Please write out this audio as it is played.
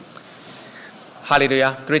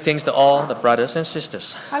Hallelujah. Greetings to all the brothers and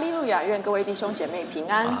sisters. 哈利路亚，愿各位弟兄姐妹平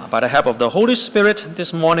安。By the help of the Holy Spirit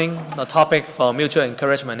this morning, the topic for mutual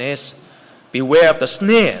encouragement is beware of the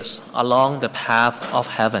snares along the path of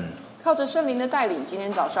heaven. 靠着圣灵的带领，今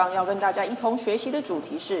天早上要跟大家一同学习的主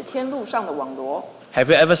题是天路上的网罗。Have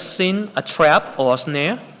you ever seen a trap or a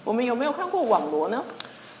snare? 我们有没有看过网罗呢？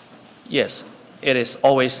 Yes, it is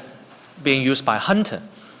always being used by hunter.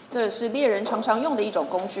 这是猎人常常用的一种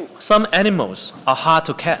工具。Some animals are hard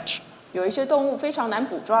to catch. 有一些动物非常难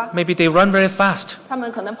捕抓， Maybe they run very fast, 它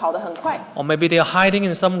们可能跑得很快， or maybe they are hiding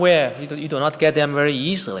in somewhere. You do not get them very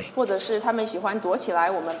easily. 或者是它们喜欢躲起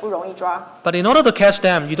来，我们不容易抓。 But in order to catch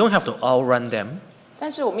them, you don't have to outrun them.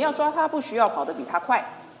 但是我们要抓它，不需要跑得比它快，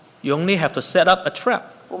 You only have to set up a trap.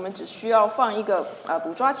 我们只需要放一个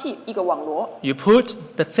捕抓器，一个网罗。 You put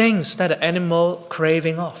the things that the animal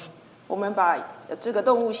craving of. 我们把这个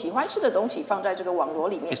动物喜欢吃的东西放在这个网罗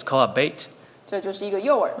里面， It's called a bait. 这就是一个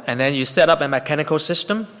诱饵。 And then you set up a mechanical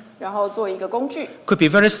system. 然后做一个工具， Could be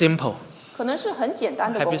very simple. 可能是很简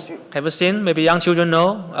单的 Have 工 you, 具。 have you seen, maybe young children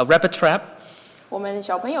know, a rabbit trap? 我们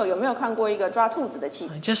小朋友有没有看过一个抓兔子的器？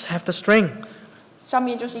 You just have the string 上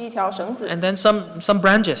面就是一条绳子， and then some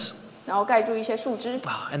branches. 然后盖住一些树枝，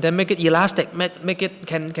 Wow, and then make it elastic, make it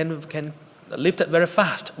can lift it very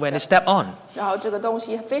fast when it step on. 然后这个东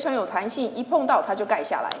西非常有弹性，一碰到它就盖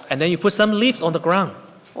下来。 And then you put some leaves on the ground.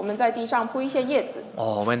 我们在地上铺一些叶子，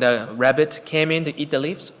 Or when the rabbit came in to eat the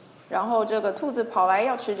leaves, 然后这个兔子跑来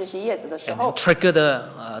要吃这些叶子的时 and 候 then，trigger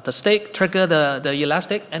the stake, trigger the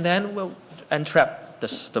elastic, and then entrap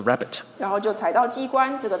the rabbit. 然后就踩到机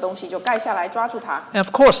关，这个东西就盖下来抓住它。 And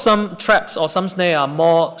of course, some traps or some snare are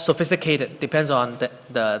more sophisticated. Depends on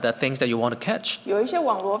the things that you want to catch. 有一些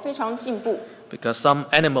网罗非常进步， Because some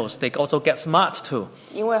animals, they also get smart too.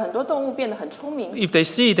 因为很多动物变得很聪明， If they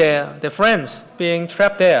see their friends being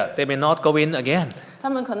trapped there, they may not go in again. 他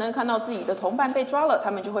们可能看到自己的同伴被抓了，他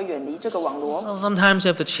们就会远离这个网罗。 So sometimes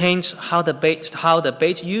you have to change how the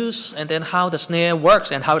bait used, and then how the snare works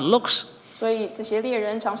and how it looks. 所以这些猎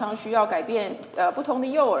人常常需要改变不同的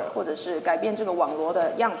诱饵，或者是改变这个网罗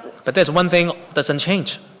的样子。 But there's one thing doesn't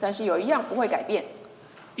change. 但是有一样不会改变，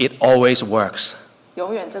 It always works.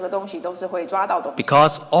 永远这个东西都是会抓到东西。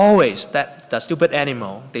 Because always the stupid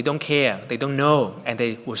animal, they don't care, they don't know, and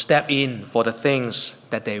they will step in for the things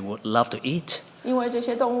that they would love to eat. 因为这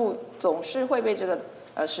些动物总是会被这个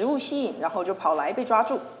食物吸引，然后就跑来被抓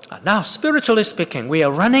住。 Now, spiritually speaking, we are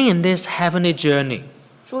running in this heavenly journey.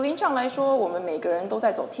 属灵上来说，我们每个人都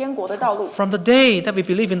在走天国的道路。 From the day that we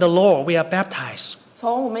believe in the Lord, we are baptized.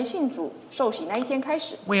 从我们信主受洗那一天开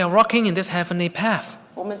始， We are walking in this heavenly path.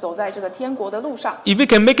 我们走在这个天国的路上。 If we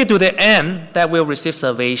can make it to the end, that we'll receive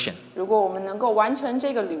salvation. 如果我们能够完成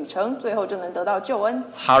这个旅程，最后就能得到救恩。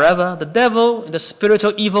 However, the devil, the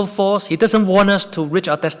spiritual evil force, he doesn't want us to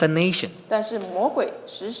reach our destination. 但是魔鬼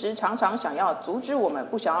时常想要阻止我们，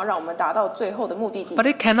不想要让我们达到最后的目的地。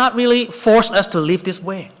 But it cannot really force us to live this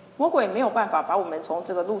way. 魔鬼没有办法把我们从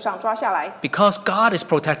这个路上抓下来， Because God is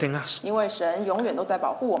protecting us. 因为神永远都在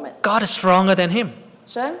保护我们。 God is stronger than him.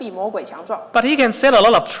 神比魔鬼强壮， But he can set a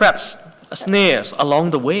lot of traps, snares along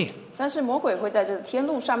the way. 但是魔鬼会在这个天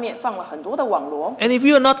路上面放了很多的网罗。 And if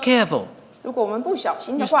you are not careful, 如果我们不小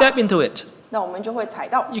心 you 的话， step into it, 那我们就会踩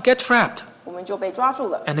到， you get trapped, 我们就被抓住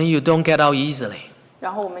了， and then you don't get out easily.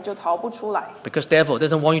 然后我们就逃不出来。 Because devil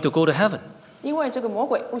doesn't want you to go to heaven. 因为这个魔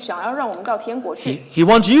鬼不想要让我们到天国去， He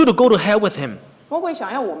wants you to go to hell with him. 魔鬼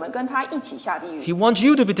想要我们跟他一起下地狱， He wants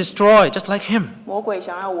you to be destroyed just like him. 魔鬼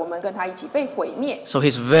想要我们跟他一起被毁灭， So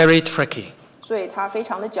he's very tricky. 所以他非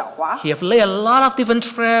常的狡猾。 He have laid a lot of different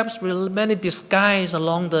traps with many disguises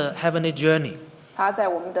along the heavenly journey. 他在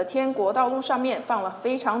我们的天国道路上面放了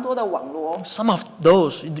非常多的网罗， Some of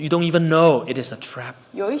those you don't even know it is a trap.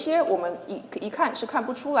 有一些我们一看是看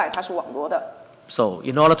不出来它是网罗的， So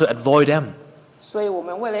in order to avoid them, 所以我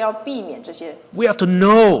们为了要避免这些， we have to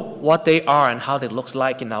know what they are and how they look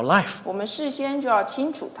like in our life. 我们事先就要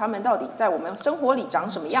清楚他们到底在我们生活里长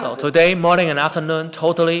什么样 So 子。 today, morning and afternoon,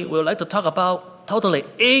 we would like to talk about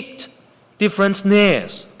 8 different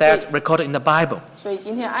snares that recorded in the Bible. 所以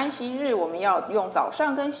今天安息日，我们要用早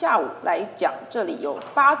上跟下午来讲，这里有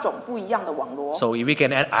8种不一样的网罗。 So if we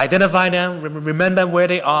can identify them, remember where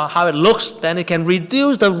they are, how it looks, then it can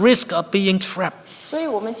reduce the risk of being trapped. 所以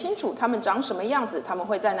我们清楚他们长什么样子，他们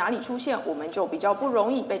会在哪里出现，我们就比较不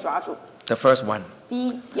容易被抓住。 The first one, 第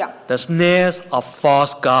一样， the snares of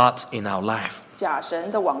false gods in our life. 假神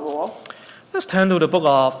的网罗。 Let's turn to the book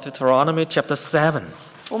of Deuteronomy chapter 7.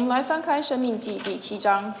 我们来翻开《生命记》第7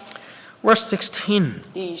章。Verse 16.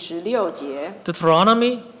 第16节，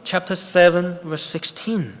 Deuteronomy chapter 7, verse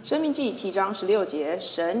 16. 申命记7章16节，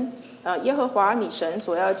耶和华你神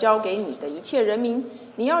所要交给你的一切人民，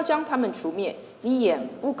你要将他们除灭，你也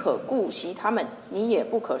不可顾惜他们，你也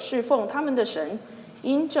不可侍奉他们的神，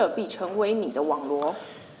因这必成为你的网罗。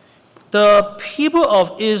The people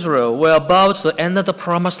of Israel were about to enter the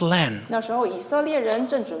promised land. 那时候以色列人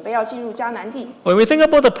正准备要进入迦南地。 When we think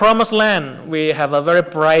about the promised land, we have a very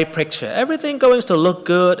bright picture. Everything going to look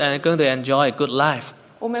good and going to enjoy a good life.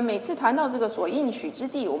 我们每次谈到这个所应许之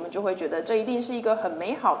地，我们就会觉得这一定是一个很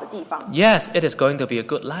美好的地方。 Yes, it is going to be a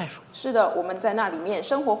good life. 是的，我们在那里面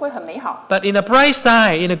生活会很美好。 But in the bright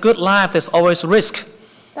side, in a good life, there's always risk.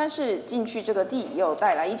 但是进去这个地也有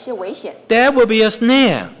带来一些危险， There will be a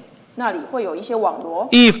snare. 那里会有一些网罗。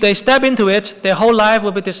 If they step into it, their whole life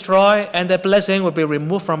will be destroyed and their blessing will be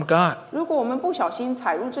removed from God. 如果我们不小心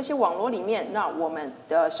踩入这些网罗里面，那我们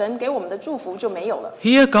的神给我们的祝福就没有了。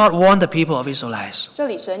 Here God warned the people of Israelites, 这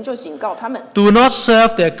里神就警告他们， do not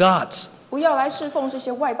serve their gods. 不要来侍奉这些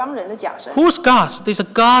外邦人的假神。 Whose gods? These are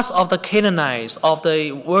gods of the Canaanites, of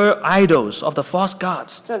the world idols, of the false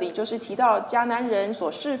gods. 这里就是提到迦南人所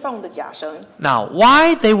侍奉的假神。 Now,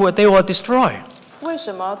 why they were destroyed? 为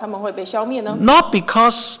什么他们会被消灭呢？ Not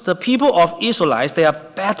because the people of Israelites they are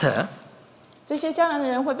better, 这些迦南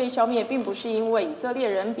人会被消灭，并不是因为以色列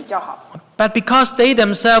人比较好， but because they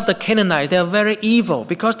themselves, the Canaanites, they are very evil.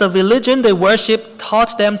 Because the religion they worship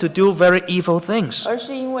taught them to do very evil things. 而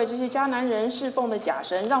是因为这些迦南人侍奉的假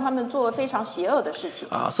神，让他们做了非常邪恶的事情，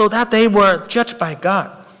 So that they were judged by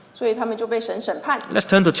God. 所以他们就被神审判。 Let's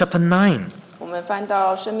turn to chapter 9. 我们翻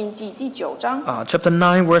到申命记第9章， Chapter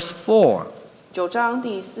 9, verse 4. 9章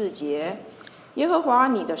第4节，耶和华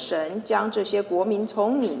你的神将这些国民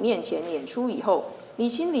从你面前撵出以后，你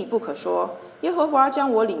心里不可说，耶和华将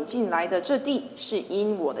我领进来的这地是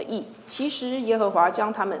因我的义，其实耶和华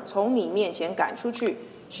将他们从你面前赶出去，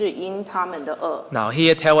是因他们的恶。 Now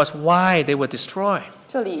here tell us why they were destroyed.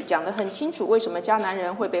 这里讲得很清楚，为什么迦南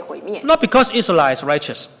人会被毁灭， Not because Israelites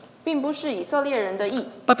righteous, 并不是以色列人的义，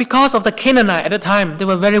 but because of the Canaanite at the time, they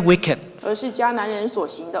were very wicked. 而是迦南人所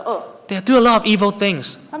行的恶。 They do a lot of evil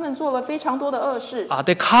things. 他们做了非常多的恶事，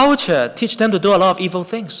 Their culture teach them to do a lot of evil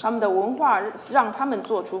things. 他们的文化让他们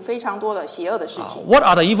做出非常多的邪恶的事情。 What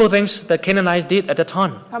are the evil things the Canaanites did at the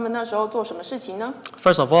time? 他们那时候做什么事情呢？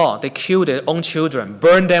 First of all, they killed their own children,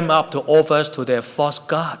 burned them up to offers to their false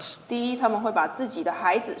gods. 第一，他们会把自己的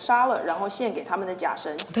孩子杀了，然后献给他们的假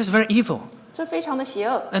神， That's very evil. 这非常的邪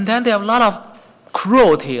恶。 And then there are a lot of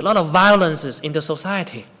cruelty, a lot of violences in the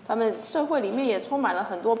society. 他们社会里面也充满了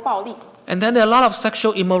很多暴力， And then there are a lot of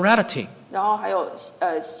sexual immorality. 然后还有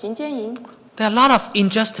行奸淫， There are a lot of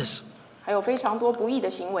injustice. 还有非常多不义的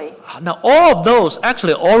行为。 Now, all of those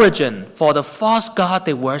actually origin for the false god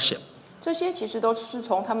they worship. 这些其实都是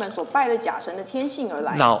从他们所拜的假神的天性而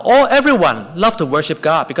来。 Now, everyone love to worship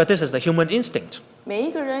God because this is the human instinct. 每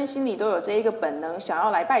一个人心里都有这一个本能，想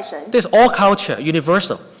要来拜神。 This is all culture,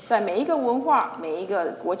 universal. 在每一个文化、每一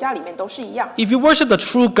个国家里面都是一样。 If you worship the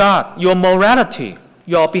true God, your morality,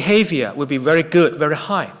 your behavior will be very good, very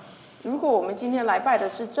high. 如果我们今天来拜的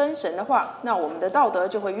是真神的话，那我们的道德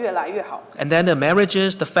就会越来越好。 And then the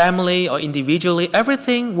marriages, the family, or individually,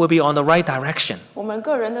 everything will be on the right direction. 我们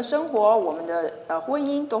个人的生活，我们的婚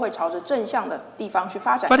姻都会朝着正向的地方去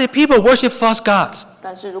发展。 But if people worship false gods,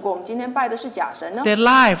 但是如果我们今天拜的是假神呢？ their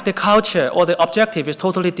life, their culture, or their objective is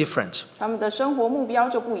totally different. 他们的生活目标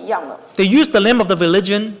就不一样了。 They use the name of the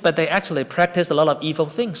religion, but they actually practice a lot of evil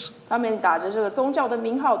things. 他们打着这个宗教的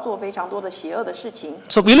名号，做非常多的邪恶的事情。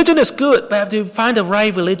 So religion is good, but you have to find the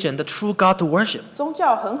right religion, the true God to worship. 宗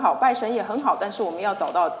教很好，拜神也很好，但是我们要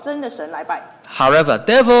找到真的神来拜。 However,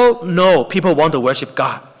 devil know people want to worship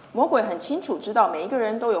God. 魔鬼很清楚知道每一个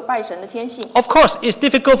人都有拜神的天性。 Of course, it's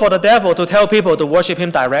difficult for the devil to tell people to worship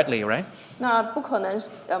him directly, right? 那不可能，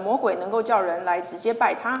魔鬼能够叫人来直接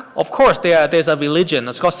拜他。 Of course, there's a religion,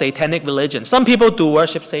 it's called satanic religion. Some people do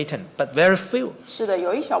worship Satan, but very few. 是的，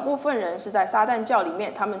有一小部分人是在撒旦教里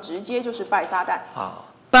面，他们直接就是拜撒旦。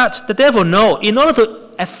 But the devil know, in order to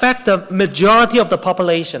affect the majority of the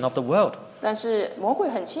population of the world, 但是魔鬼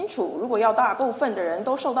很清楚，如果要大部分的人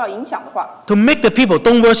都受到影响的话， to make the people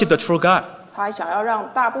don't worship the true God, 他想要让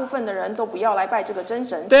大部分的人都不要来拜这个真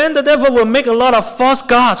神， then the devil will make a lot of false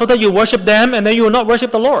gods so that you worship them and then you will not worship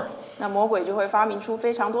the Lord. 那魔鬼就会发明出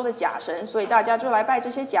非常多的假神，所以大家就来拜这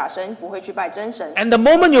些假神，不会去拜真神。 And the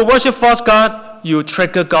moment you worship false God, you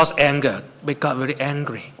trigger God's anger, make God very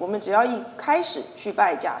angry. 我们只要一开始去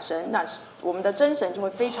拜假神，那我们的真神就会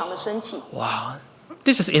非常的生气。 Wow,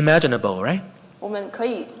 this is imaginable, right? 我们可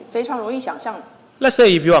以非常容易想象， Let's say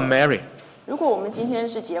if you are married, 如果我们今天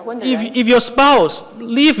是结婚的人， if your spouse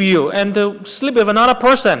leave you and sleep with another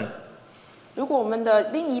person, 如果我们的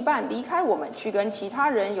另一半离开我们，去跟其他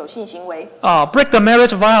人有性行为， break the marriage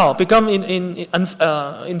vow, become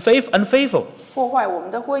unfaithful, 破坏我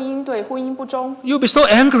们的婚姻，对婚姻不忠， you'll be so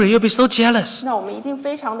angry, you'll be so jealous, 那我们一定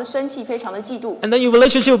非常的生气，非常的嫉妒， and then your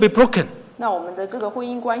relationship will be broken. 那我们的这个婚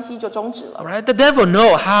姻关系就终止了。 All right? The devil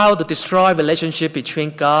knows how to destroy relationship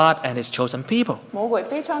between God and His chosen people. 魔鬼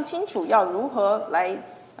非常清楚要如何来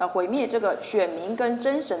毁灭这个选民跟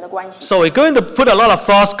真神的关系， So we're going to put a lot of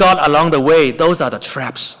false god along the way. Those are the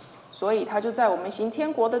traps. 所以他就在我们行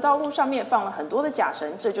天国的道路上面放了很多的假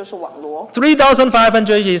神，这就是网罗。 3,500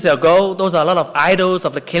 years ago, those are a lot of idols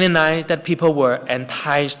of the Canaanites that people were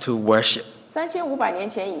enticed to worship. 3500年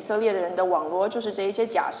前，以色列的人的网罗就是这一些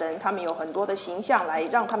假神，他们有很多的形象来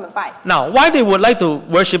让他们拜。 Now, why they would like to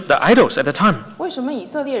worship the idols at the time? 为什么以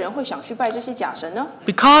色列人会想去拜这些假神呢？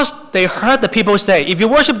 Because they heard the people say, if you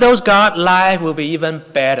worship those gods, life will be even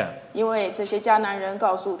better. 因为这些迦南人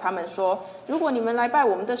告诉他们说，如果你们来拜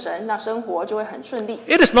我们的神，那生活就会很顺利。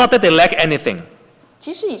 It is not that they lack anything,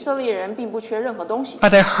 其实以色列人并不缺任何东西， but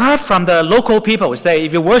they heard from the local people say,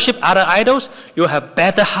 if you worship other idols, you'll have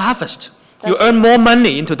better harvest. You earn more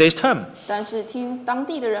money in today's term. 但是听当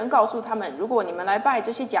地的人告诉他们，如果你们来拜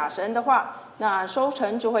这些假神的话，那收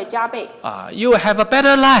成就会加倍， You will have a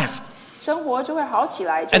better life. 生活就会好起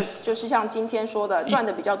来，就是像今天说的，赚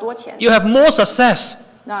的比较多钱， You have more success.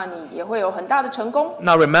 那你也会有很大的成功。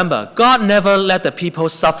 Now remember, God never let the people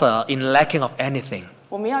suffer in lacking of anything.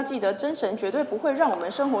 我们要记得，真神绝对不会让我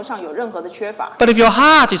们生活上有任何的缺乏。 But if your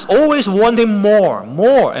heart is always wanting more,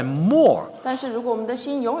 more, and more, 但是如果我们的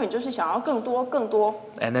心永远就是想要更多、更多，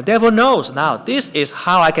 and the devil knows now, this is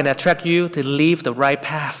how I can attract you to leave the right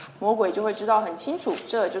path. 魔鬼就会知道很清楚，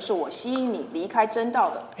这就是我吸引你离开真道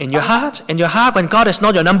的。 In your heart, when God is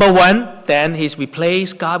not your number one, then He's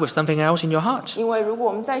replaced God with something else in your heart. 因为如果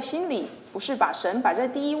我们在心里不是把神摆在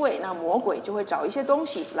第一位，那魔鬼就会找一些东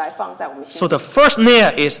西来放在我们心 So 里。 the first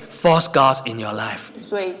snare is false gods in your life.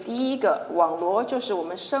 所以第一个网罗就是我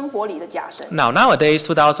们生活里的假神。 Now, nowadays,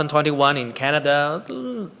 2021 in Canada,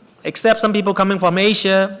 except some people coming from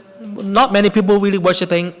Asia, not many people really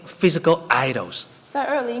worshiping physical idols. 在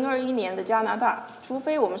2021年的加拿大，除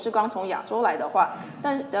非我们是刚从亚洲来的话，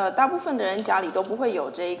但大部分的人家里都不会有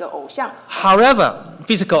这一个偶像， However,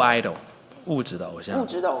 physical idol, 物质的偶像。物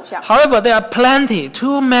质的偶像。 However, there are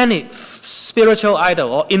too many spiritual idols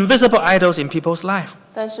or invisible idols in people's life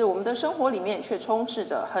但是我们的生活里面却充斥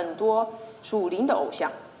着很多属灵的偶像，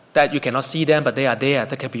 that you cannot see them, but they are there.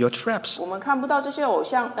 That can be your traps. 我们看不到这些偶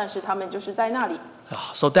像，但是他们就是在那里，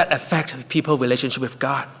 So that affects people's relationship with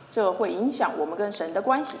God. 这会影响我们跟神的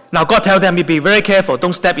关系。 Now, God tells them, be very careful,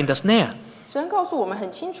 don't step in the snare. 神告诉我们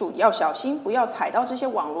很清楚，要小心，不要踩到这些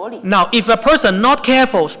网罗里。 Now, if a person not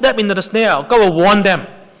careful step into the snare, God will warn them.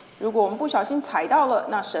 如果我们不小心踩到了，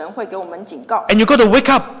那神会给我们警告， And you got to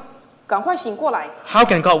wake up. 赶快醒过来。 How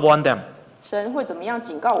can God warn them? 神会怎么样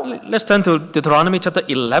警告我们？ Let's turn to Deuteronomy chapter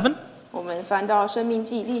 11, 我们翻到《申命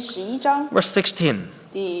记》第11章 verse 16.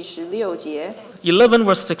 第16节。 11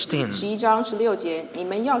 verse 16. 11章16节，你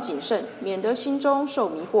们要谨慎，免得心中受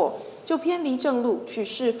迷惑，就偏离正路，去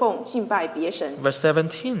侍奉敬拜别神。 Verse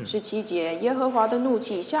 17. 17节，耶和华的怒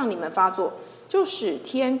气向你们发作，就使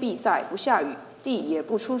天闭塞不下雨，地也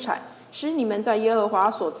不出产，使你们在耶和华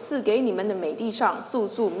所赐给你们的美地上速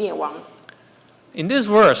速灭亡。 In this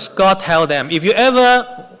verse, God tells them, if you ever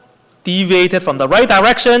deviated from the right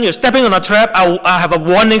direction, you're stepping on a trap, I have a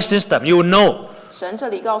warning system. You will know. 神这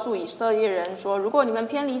里告诉以色列人说，如果你们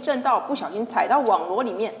偏离正道，不小心踩到网罗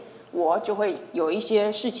里面，我就会有一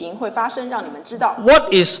些事情会发生，让你们知道。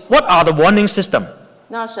What are the warning system?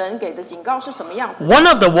 那神给的警告是什么样子？ One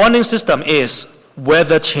of the warning system is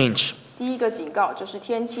weather change. 第一个警告就是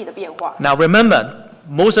天气的变化。 Now remember,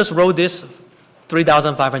 Moses wrote this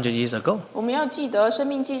 3,500 years ago. 我们要记得，《生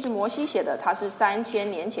命记》是摩西写的，他是3000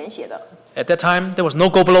年前写的。 At that time, there was no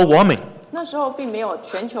global warming, 那时候并没有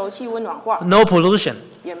全球气温暖化， no pollution.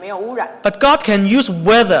 也没有污染。 But God can use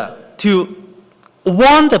weather to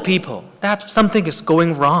warn the people that something is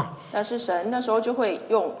going wrong. 但是神那时候就会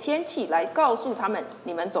用天气来告诉他们，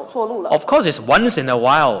你们走错路了。 Of course, it's once in a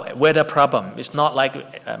while weather problem. It's not like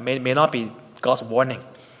may not be God's warning.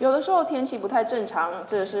 有的时候天气不太正常，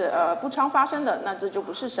这是不常发生的，那这就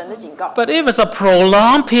不是神的警告。 But if it's a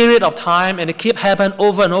prolonged period of time and it keep happening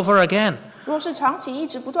over and over again, 如果是长期一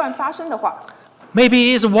直不断发生的话，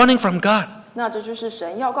 maybe it's a warning from God 那这就是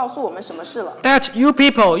神要告诉我们什么事了。 that you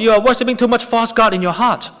people, you are worshiping too much false god in your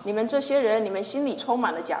heart. 你们这些人，你们心里充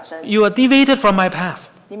满了假神， You are deviated from my path.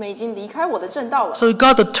 你们已经离开我的正道了。 So you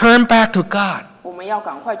got to turn back to God. 我我们要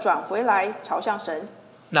赶快转回来朝向神。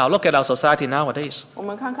 Now look at our society nowadays. 我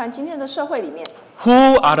们看看今天的社会里面，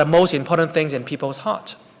 Who are the most important things in people's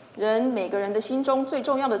heart? 每个人的心中最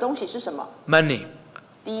重要的东西是什么？ Money,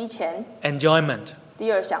 第一，钱； enjoyment,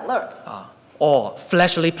 第二，享乐， or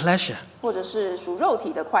fleshly pleasure. 或者是属肉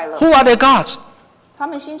体的快乐。 Who are their gods? 他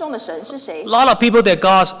们心中的神是谁 A？ lot of people, their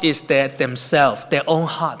gods is themselves, their own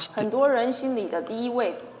heart. 很多人心里的第一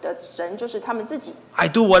位的神就是他们自己。 I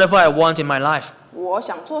do whatever I want in my life. 我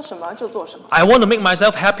想做什么就做什么， I want to make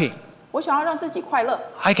myself happy. 我想要让自己快乐，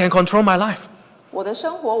 I can control my life. 我的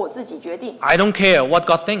生活我自己决定， I don't care what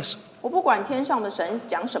God thinks. 我不管天上的神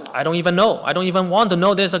讲什么， I don't even know. I don't even want to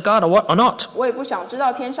know there's a God or not. 我也不想知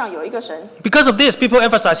道天上有一个神。 Because of this, people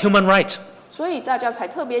emphasize human right. 所以大家才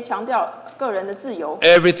特别强调个人的自由，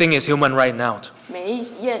 Everything is human right now.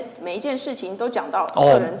 每一件事情都讲到个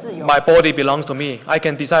Oh, 人自由。 my body belongs to me. I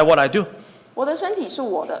can decide what I do. 我的身体是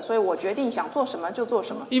我的，所以我决定想做什么就做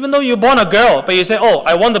什么。 Even though you're born a girl, but you say, oh,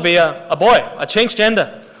 I want to be a boy, I change gender.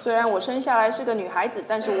 虽然我生下来是个女孩子，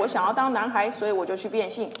但是我想要当男孩，所以我就去变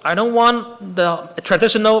性。 I don't want the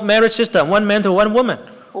traditional marriage system, one man to one woman.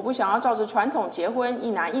 我不想要照着传统结婚，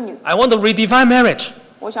一男一女。 I want to redefine marriage.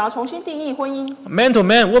 我想要重新定义婚姻， Man to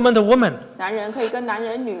man, woman to woman. 男人可以跟男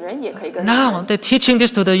人，女人也可以跟男 Now 人。 they're teaching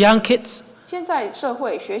this to the young kids. 现在社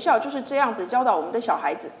会学校就是这样子教导我们的小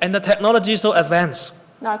孩子。 And the technology is so advanced.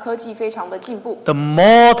 那科技非常的进步， The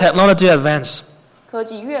more technology advances, 科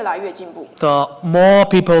技越来越进步， the more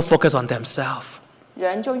people focus on themselves.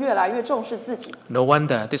 人就越来越重视自己。 No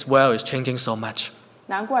wonder this world is changing so much.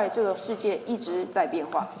 难怪这个世界一直在变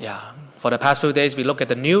化。 Yeah. For the past few days, we look at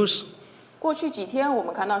the news. 过去几天，我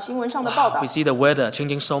们看到新闻上的报道 We，see the weather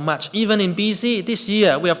changing so much. Even in BC this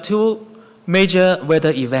year, we have 2 major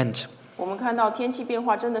weather events. 我们看到天气变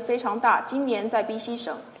化真的非常大。今年在 BC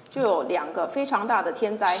省就有2个非常大的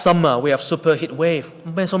天灾。 Summer, we have super heat wave.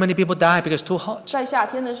 So many people die because it's too hot. 在夏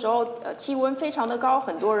天的时候，气温非常的高，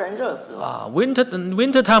很多人热死了。Winter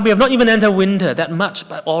time, we have not even entered winter that much,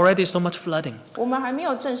 but already so much flooding. 我们还没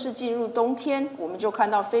有正式进入冬天，我们就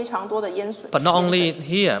看到非常多的淹水。 But not 淹 only 水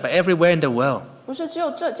here, but everywhere in the world. 不是只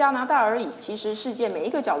有这加拿大而已，其实世界每一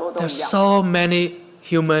个角落都 There's 一样， so many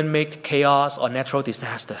human-made chaos or natural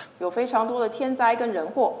disaster. 有非常多的天灾跟人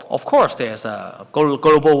祸。 Of course, there's a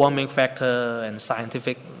global warming factor and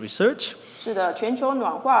scientific research. 是的，全球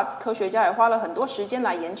暖化，科学家也花了很多时间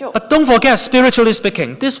来研究。 But don't forget, spiritually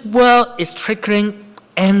speaking, this world is triggering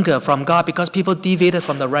anger from God because people deviated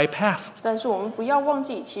from the right path. 但是我们不要忘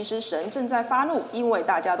记，其实神正在发怒，因为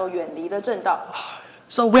大家都远离了正道，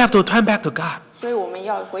 So we have to turn back to God. 所以我们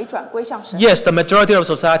要回转归向神。 Yes, the majority of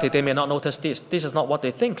society, they may not notice this. This is not what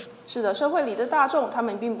they think. 是的，社会里的大众他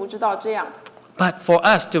们并不知道这样子， But for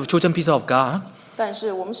us, the chosen people of God, 但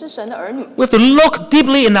是我们是神的儿女， we have to look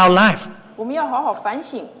deeply in our life. 我们要好好反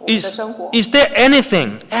省我们的 Is, 生活。 is there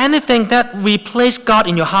anything that replaced God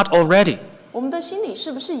in your heart already? 我们的心里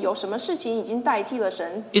是不是有什么事情已经代替了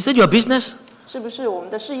神？ Is it your business, 是不是我们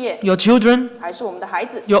的事业， your children, 还是我们的孩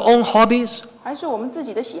子， your own hobbies, 还是我们自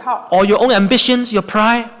己的喜好， or your own ambitions, your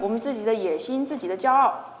pride? 我们自己的野心、自己的骄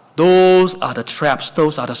傲？ Those are the traps,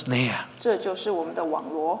 those are the snare. 这就是我们的网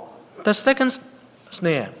罗。 The second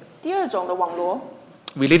snare, 第二种的网罗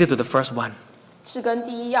related to the first one. 是跟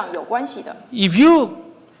第一样有关系的。 If you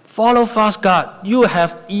follow false God, you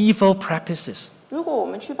have evil practices. 如果我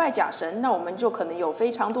们去拜假神，那我们就可能有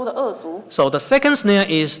非常多的恶俗。 So the second snare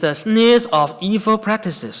is the snares of evil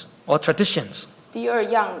practices or traditions. 第二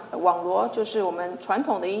样网罗就是我们传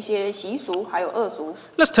统的一些习俗，还有恶俗。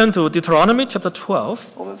 Let's turn to Deuteronomy chapter 12.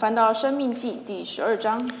 我们翻到《申命记》第12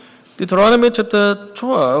章，《 Deuteronomy chapter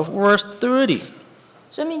 12, verse 30.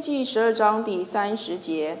 申命记》12章第30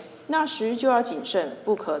节。那时就要谨慎，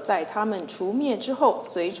不可在他们除灭之后，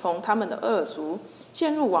随从他们的恶俗，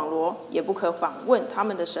陷入网罗，也不可访问他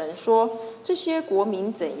们的神，说这些国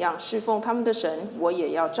民怎样侍奉他们的神，我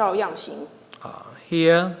也要照样行。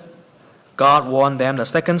 Here, God warned them the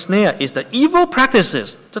second snare is the evil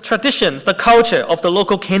practices, the traditions, the culture of the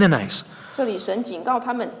local Canaanites. 这里神警告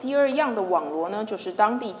他们，第二样的网罗呢，就是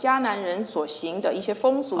当地迦南人所行的一些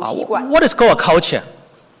风俗习惯。 What is called a culture?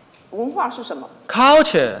 文化是什么？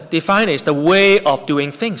 Culture defined as the way of doing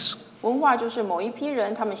things. 文化就是某一批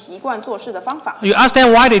人他们习惯做事的方法。 You ask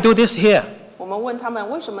them why they do this here. 我们问他们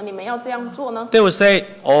为什么你们要这样做呢？ They will say,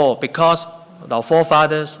 oh, because our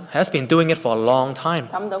forefathers has been doing it for a long time.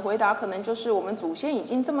 他们的回答可能就是我们祖先已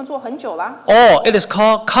经这么做很久啦， Or it is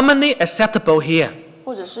called commonly acceptable here.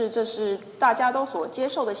 或者是这是大家都所接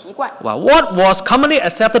受的习惯。 Well, what was commonly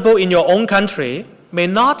acceptable in your own country may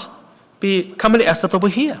not be commonly acceptable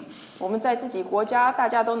here. 我们在自己国家大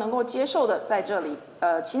家都能够接受的，在这里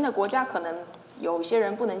新的国家可能有一些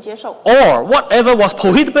人不能接受。 Or whatever was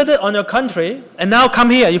prohibited on your country, and now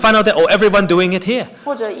come here, you find out that everyone doing it here.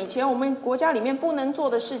 或者以前我们国家里面不能做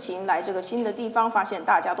的事情，来这个新的地方，发现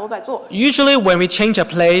大家都在做。 Usually when we change a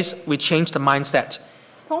place, we change the mindset.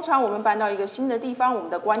 通常我们搬到一个新的地方，我们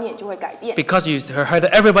的观念就会改变， Because you heard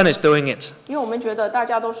that everyone is doing it. 因为我们觉得大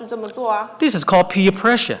家都是这么做啊。 This is called peer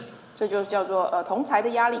pressure. 这就叫做同侪的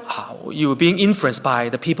压力， You are being influenced by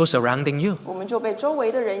the people surrounding you. 我们就被周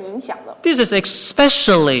围的人影响了。 This is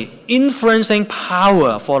especially influencing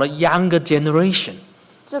power for the younger generation.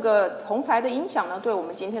 这个同侪的影响呢，对我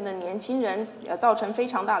们今天的年轻人造成非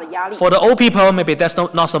常大的压力。 For the old people, maybe that's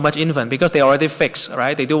not so much influence because they already fixed,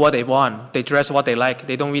 right? They do what they want, they dress what they like,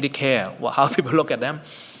 they don't really care how people look at them.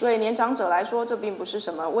 对年长者来说，这并不是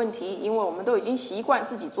什么问题，因为我们都已经习惯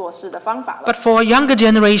自己做事的方法了。 But for a younger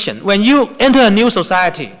generation, when you enter a new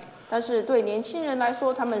society, 但是对年轻人来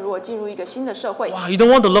说，他们如果进入一个新的社会， you don't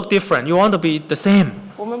want to look different, you want to be the same.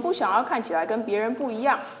 我们不想要看起来跟别人不一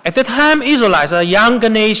样。 At that time, Israelites are a younger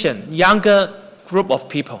nation, younger group of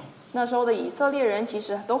people. 那时候的以色列人其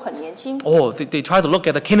实都很年轻， They try to look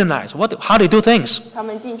at the Canaanites, how they do things. 他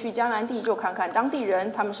们进去迦南地就看看当地人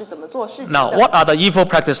他们是怎么做事情 Now, 的。 what are the evil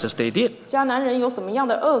practices they did? 迦南人有什么样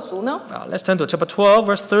的恶俗呢？ Let's turn to chapter 12,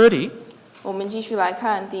 verse 30. 我们继续来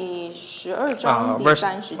看第12章第 Verse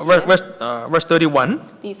 30节。verse 31.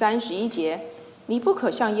 第31节，你不可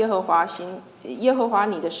向耶和华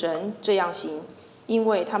你的神这样行，因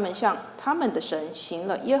为他们向他们的神行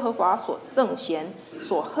了耶和华所憎嫌、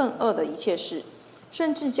所恨恶的一切事，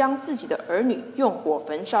甚至将自己的儿女用火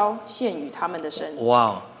焚烧，献与他们的神。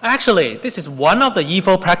 Wow. Actually, this is one of the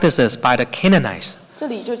evil practices by the Canaanites. 这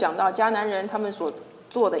里就讲到迦南人他们所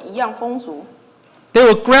做的一样风俗， They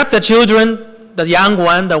will grab the children, the young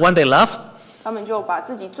one, the one they love. 他们就把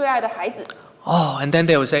自己最爱的孩子， And then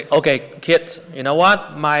they will say, okay, kids, you know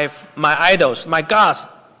what? My idols, my gods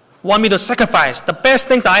want me to sacrifice. The best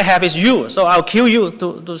things I have is you, so I'll kill you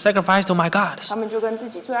to sacrifice to my gods. 他们就跟自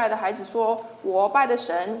己最爱的孩子说：“我拜的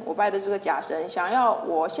神，我拜的这个假神，想要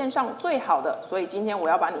我献上最好的，所以今天我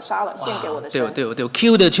要把你杀了，献给我的神。” They'll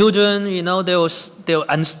kill the children, you know, they'll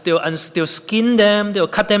skin them, they'll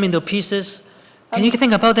cut them into pieces. Can you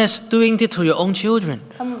think about that, doing it to your own children?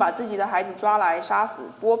 他们把自己的孩子抓来杀死、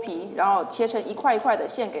剥皮，然后切成一块一块的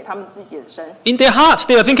献给他们自己的神。 In their heart,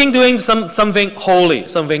 they are thinking doing something holy,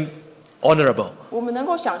 something honorable. 我们能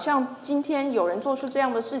够想象今天有人做出这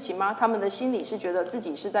样的事情吗？他们的心里是觉得自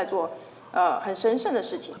己是在做很神圣的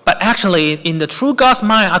事情。 But actually, in the true God's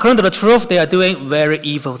mind, according to the truth, they are doing very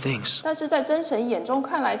evil things. 但是在真神眼中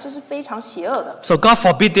看来，这是非常邪恶的。 So God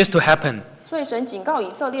forbid this to happen. 所以神警告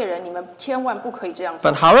以色列人，你们千万不可以这样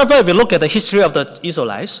做。 But however, if you look at the history of the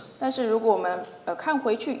Israelites, 但是如果我们看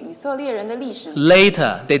回去以色列人的历史，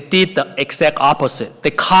 later they did the exact opposite.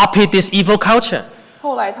 They copied this evil culture.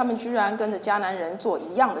 后来他们居然跟着迦南人做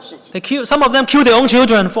一样的事情， Some of them killed their own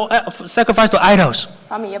children for sacrifice to idols.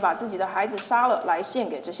 他们也把自己的孩子杀了来献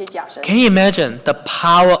给这些假神。 Can you imagine the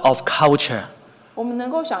power of culture? 我们能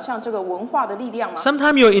够想象这个文化的力量吗？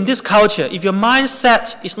 Sometimes you're in this culture, if your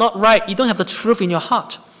mindset is not right, you don't have the truth in your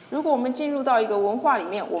heart. 如果我们进入到一个文化里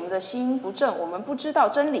面，我们的心不正，我们不知道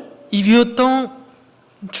真理， If you don't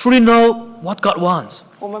truly know what God wants,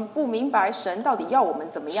 我们不明白神到底要我们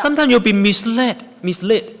怎么样， sometimes you'll be misled.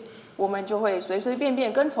 我们就会随随便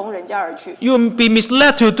便跟从人家而去。 You'll be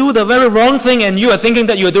misled to do the very wrong thing and you are thinking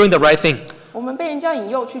that you're doing the right thing. 我们被人家引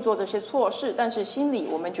诱去做这些错事，但是心里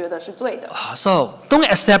我们觉得是对的。 So don't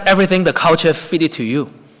accept everything the culture feed it to you.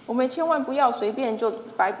 我们千万不要随便就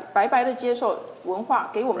白的接受文化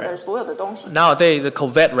给我们的所有的东西。 Nowadays, the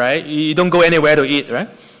COVID, right? You don't go anywhere to eat, right?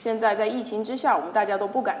 现在在疫情之下，我们大家都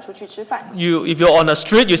不敢出去吃饭。 If you're on the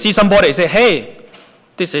street, you see somebody say, "Hey,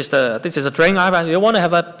 this is a drink. You want to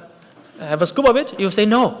have a scoop of it?" You say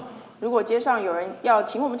no. 如果街上有人要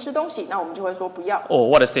请我们吃东西，那我们就会说不要。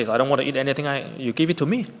What is this? I don't want to eat anything. You give it to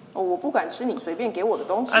me. 我不敢吃你随便给我的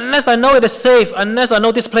东西， Unless I know it is safe, unless I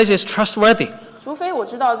know this place is trustworthy. 除非我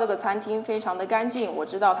知道这个餐厅非常的干净，我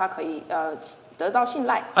知道它可以得到信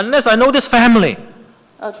赖。 Unless I know this family.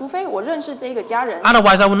 除非我认识这个家人，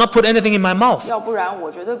 Otherwise, I will not put anything in my mouth. 要不然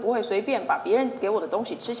我绝对不会随便把别人给我的东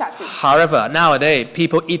西吃下去。 However, nowadays,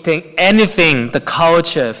 people eating anything the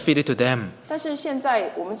culture feed it to them. 但是现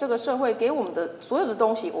在我们这个社会给我们的所有的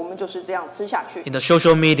东西，我们就是这样吃下去。 In the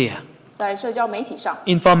social media, 在社交媒体上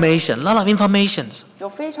information, a lot of informations, 有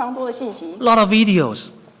非常多的信息， a lot of videos,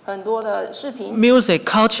 很多的视频， music,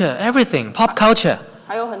 culture, everything, pop culture.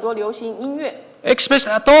 还有很多流行音乐。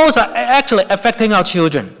Those are actually affecting our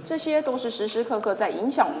children, 这些都是时时刻刻在影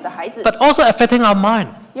响我们的孩子， but also affecting our mind.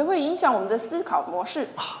 也会影响我们的思考模式。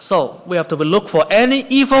 So we have to look for any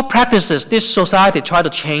evil practices this society try to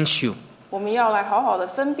change you. 我们要来好好的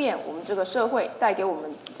分辨我们这个社会带给我们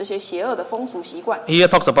这些邪恶的风俗习惯。 Here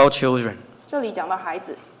talks about children. 这里讲到孩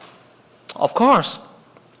子， Of course,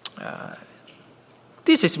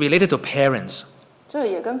 this is related to parents. 这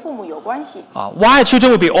也跟父母有关系。 Why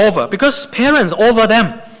children will be over? Because parents over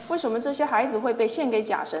them. 为什么这些孩子会被献给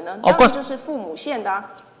假神呢？ Of 当 course 然就是父母献的啊。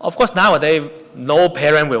 Of course, nowadays, no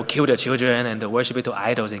parent will kill their children and worship it to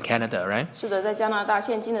idols in Canada, right? 是的，在加拿大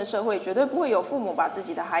现今的社会，绝对不会有父母把自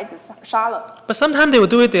己的孩子杀了， But sometimes they will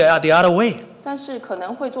do it the other way. 但是可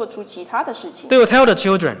能会做出其他的事情。 They will tell the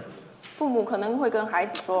children, 父母可能会跟孩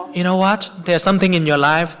子说 you know what? There's something in your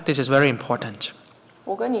life. This is very important.：“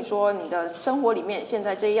 我跟你说，你的生活里面现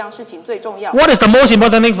在这一样事情最重要。 What is the most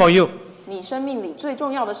important thing for you? 你生命里最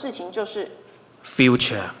重要的事情就是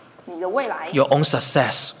Future, 你的未来， your own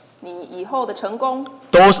success. 你以后的成功，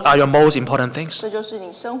 Those are your most important things. 这就是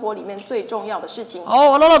你生活里面最重要的事情。”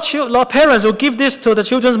 Oh, a lot of parents will give this to the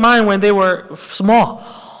children's mind when they were small.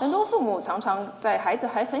 很多父母常常在孩子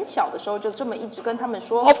还很小的时候，就这么一直跟他们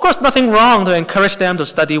说。 Of course, nothing wrong to encourage them to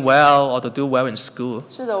study well or to do well in school.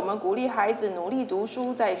 是的，我们鼓励孩子努力读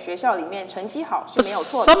书，在学校里面成绩好是 But 没有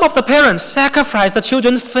错的。 some of the parents sacrifice the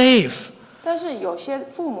children's faith. 但是有些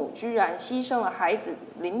父母居然牺牲了孩子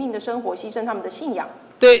灵命的生活，牺牲他们的信仰。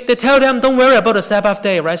 They tell them, don't worry about the Sabbath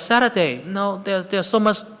day, right? Saturday. No, there's so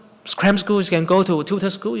much cram schools you can go to,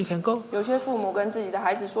 tutor school you can go. 有些父母跟自己的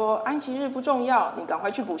孩子说，安息日不重要，你赶快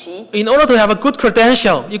去补习。 In order to have a good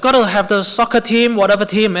credential, you got to have the soccer team, whatever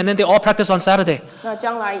team, and then they all practice on Saturday. 那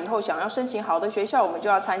将来以后想要申请好的学校，我们就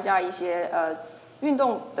要参加一些运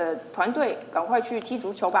动的团队，赶快去踢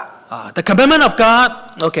足球吧。The commandment of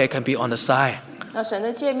God, okay, can be on the side. 那神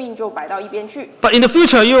的诫命就摆到一边去。 But in the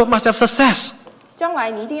future, you must have success. 将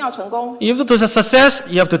来你一定要成功。 If to have success,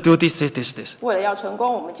 you have to do this. 为了要成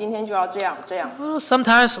功，我们今天就要这样。 Well,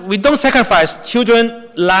 sometimes we don't sacrifice children'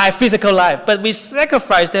 life, physical life, but we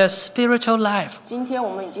sacrifice their spiritual life. 今天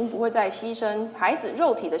我们已经不会再牺牲孩子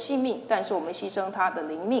肉体的性命，但是我们牺牲他的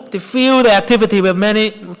灵命。 They fill the activity with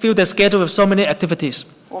fill the schedule with so many activities.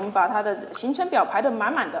 我们把他的行程表排得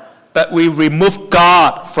满满的， But we remove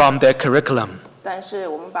God from their curriculum. 但是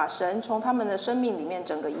我们把神从他们的生命里面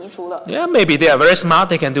整个移除了。 Yeah, maybe they are very smart,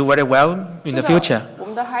 they can do very well in the 是的 future. 我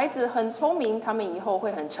们的孩子很聪明，他们以后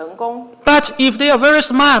会很成功。 But if they are very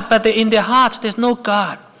smart, but in their heart there's no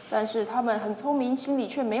God, 但是他们很聪明，心里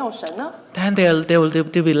却没有神呢？ then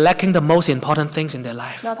they'll be lacking the most important things in their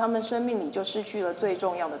life. 那他们生命里就失去了最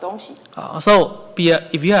重要的东西。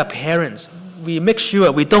 If you are parents, we make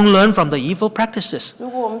sure we don't learn from the evil practices. 如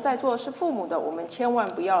果我们在座是父母的，我们千万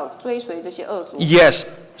不要追随这些恶俗。 Yes,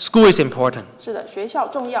 school is important, 是的，学校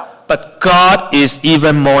重要， but God is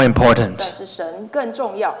even more important. 但是神更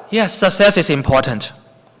重要。 Yes, success is important,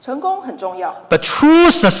 成功很重要， but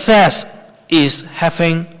true success is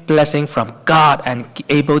having blessing from God and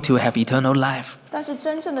able to have eternal life. 但是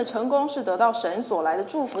真正的成功是得到神所来的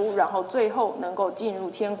祝福，然后最后能够进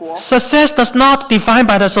入天国。 Success does not define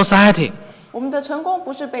by the society. 我们的成功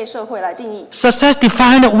不是被社会来定义， Success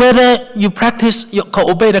defined whether you practice, you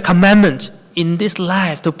obey the commandment in this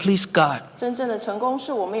life to please God. 真正的成功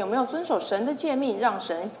是我们有没有遵守神的诫命，让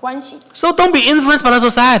神欢喜。 So don't be influenced by the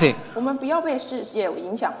society. 我们不要被世界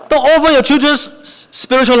影响了， Don't offer your children's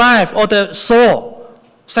spiritual life or the soul.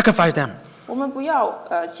 Sacrifice them. 我们不要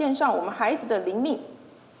献上我们孩子的灵命，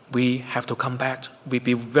 We have to come back. We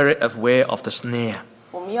be very aware of the snare.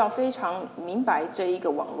 我们要非常明白这一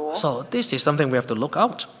个网罗， So this is something we have to look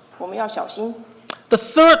out. 我们要小心。 The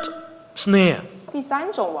third snare 第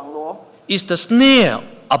三种网罗， is the snare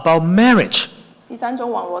about marriage. 第三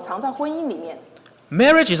种网罗藏在婚姻里面。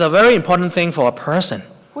 Marriage is a very important thing for a person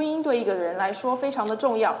婚姻对一个人来说非常的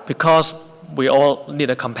重要， because we all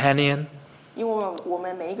need a companion. 因为我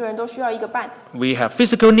们每一个人都需要一个伴， We have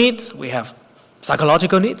physical needs, we have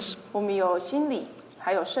psychological needs, 我们有心理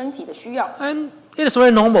还有身体的需要。 and it is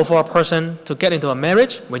very normal for a person to get into a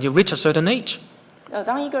marriage when you reach a certain age.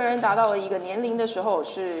 当一个人达到了一个年龄的时候，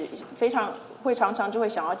是非常常常就会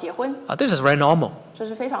想要结婚， This is very normal. 这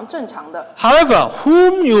是非常正常的。 However,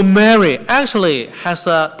 whom you marry actually has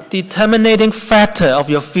a determining factor of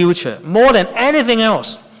your future more than anything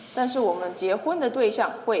else. 但是我们结婚的对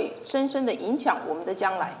象会深深的影响我们的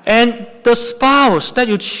将来。 And the spouse that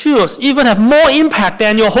you choose even have more impact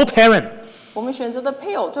than your whole parent. 我们选择的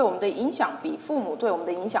配偶对我们的影响比父母对我们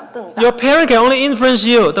的影响更大。 Your parent can only influence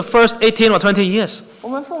you the first 18 or 20 years. 我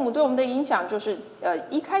们父母对我们的影响就是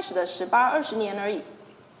一开始的18、20年而已。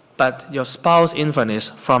But your spouse influence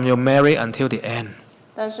is from your marriage until the end.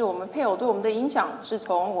 但是我们配偶对我们的影响是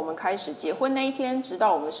从我们开始结婚那一天，直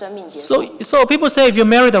到我们生命结束。So people say if you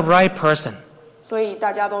marry the right person, 所以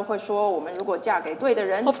大家都会说，我们如果嫁给对的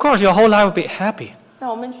人， of course your whole life will be happy.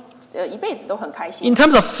 那我们一辈子都很开心。 In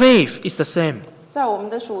terms of faith, it's the same. 在我们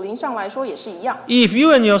的属灵上来说也是一样。 If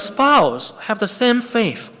you and your spouse have the same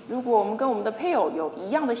faith, 如果我们跟我们的配偶有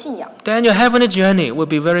一样的信仰， then your heavenly journey will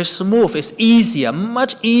be very smooth. It's easier,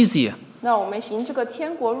 much easier. 那我们行这个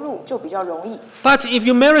天国路就比较容易。 But if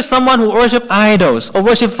you marry someone who worship idols or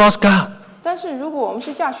worship false god, 但是如果我们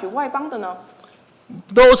是嫁娶外邦的呢？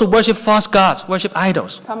 those who worship false gods, worship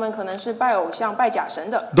idols, 他们可能是拜偶像、拜假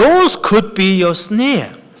神的， those could be your snare.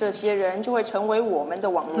 这些人就会成为我们的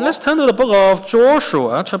网络。 Let's turn to the book of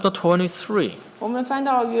Joshua, chapter 23. 我们翻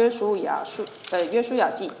到约书亚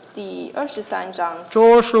记第23章，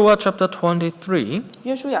 Joshua chapter 23,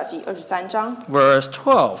 约书亚记23章 verse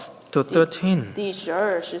 12 to 13. 第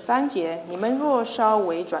12、13节：你们若稍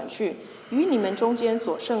微转去，与你们中间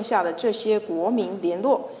所剩下的这些国民联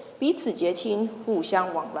络，彼此结亲，互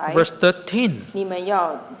相往来。 Verse 13. 你们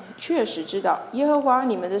要确实知道，耶和华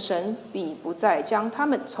你们的神必不再将他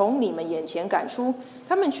们从你们眼前赶出，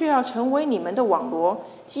他们却要成为你们的网罗，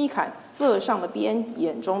击砍肋上的鞭，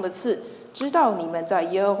眼中的刺，直到你们在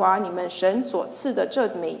耶和华你们神所赐的这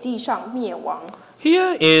美地上灭亡。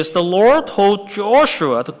 Here is the Lord told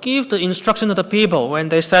Joshua to give the instruction to the people when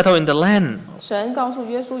they settle in the land. 神告诉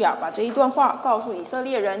约书亚，把这一段话告诉以色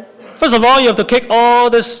列人。 First of all, you have to kick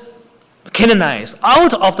all these Canaanites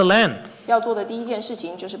out of the land. 要做的第一件事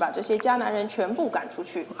情就是把这些迦南人全部赶出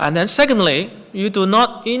去。 And then secondly, you do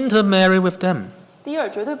not intermarry with them. 第二，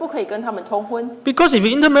绝对不可以跟他们通婚， Because if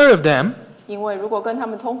you intermarry with them, 因为如果跟他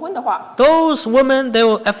们通婚的话， those women, they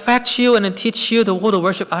will affect you and teach you to go to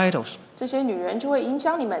worship idols. 这些女人就会影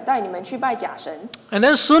响你们，带你们去拜假神。 And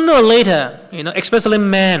then sooner or later, especially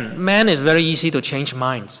man is very easy to change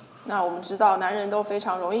minds. 那我们知道，男人都非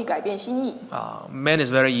常容易改变心意， Man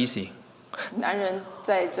is very easy. 男人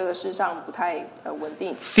在这个世上不太稳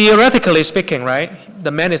定。 Theoretically speaking, right,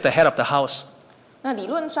 the man is the head of the house. 那理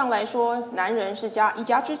论上来说，男人是一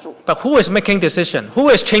家之主， But who is making decision?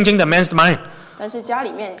 Who is changing the man's mind? 但是家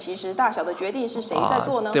里面其实大小的决定是谁在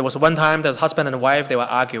做呢？ There was one time the husband and wife, they were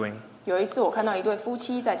arguing. 有一次我看到一对夫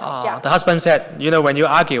妻在吵架， The husband said, when you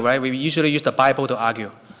argue, right, we usually use the Bible to argue.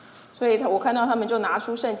 所以我看到他们就拿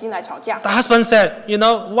出圣经来吵架。 The husband said,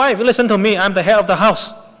 wife, listen to me, I'm the head of the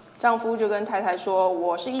house. 丈夫就跟太太说：“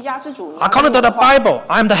我是一家之主。” According to the Bible,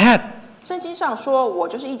 I'm the head. 圣经上说我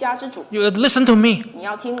就是一家之主， You listen to me. 你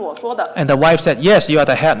要听我说的。 And the wife said, yes, you are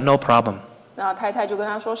the head, no problem. 那太太就跟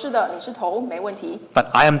他说：“是的，你是头，没问题。 But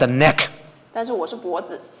I am the neck. 但是我是脖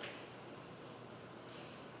子。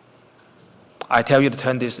 I tell you to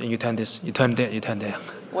turn this, and you turn this. You turn there, you turn there.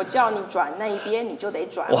 我叫你转那一边，你就得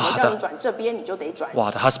转；哇我叫你转这边，你就得转。”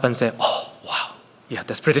 Wow, the husband said, oh, wow. Yeah,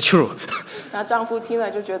 that's pretty true. 那丈夫听了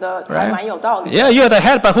就觉得还蛮有道理。 Yeah, you are the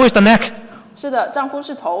head, but who is the neck? 是的，丈夫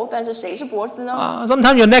是头，但是谁是脖子呢？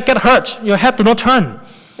 Sometimes your neck get hurt, your head do not turn.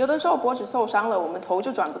 有的时候脖子受伤了，我们头就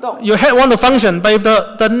转不动； Your head want to function, but if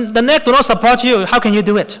the neck do not support you, how can you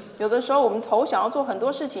do it? 有的时候我们头想要做很多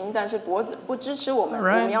事情，但是脖子不支持我们，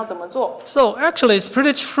 Right. 我们要怎么做？ So actually, it's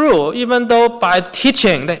pretty true, even though by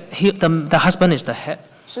teaching that the husband is the head.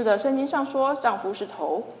 是的，圣经上说丈夫是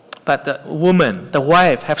头， But the woman, the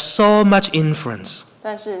wife, have so much influence.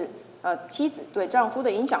 但是妻子对丈夫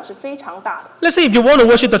的影响是非常大的。 Let's say if you want to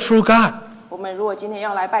worship the true God. 我们如果今天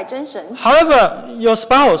要来拜真神， However, your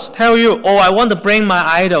spouse tell you, oh, I want to bring my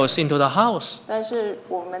idols into the house. 但是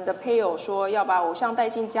我们的配偶说要把偶像带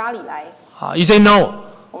进家里来， You say no.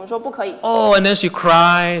 我们说不可以。 Oh, and then she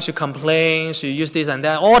cry, she complain, she use this and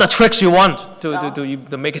that, all the tricks you want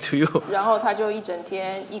to make it to you. 然后他就一整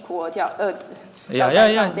天一哭二跳，Yeah, 跳 yeah,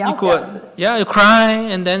 三 yeah. 跳 You 这样子。 you cry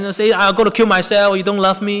and then say, I'll go to kill myself, you don't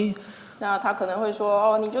love me. 那他可能会说：“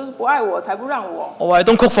哦，你就是不爱我，才不让我， Or I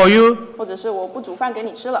don't cook for you. 或者是我不煮饭给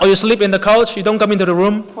你吃了， Or you sleep in the couch, you don't come into the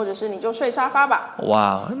room. 或者是你就睡沙发吧。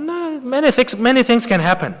 Wow, many things can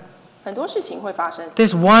happen. ”很多事情会发生。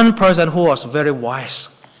 There's one person who was very wise.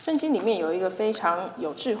 圣经里面有一个非常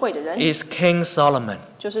有智慧的人， It's King Solomon.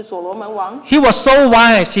 就是所罗门王。 He was so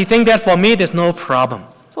wise, he think that for me there's no problem.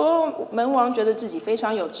 所罗门王觉得自己非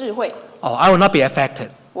常有智慧， Oh, I will not be affected.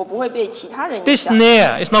 我不会被其他人影 This 响，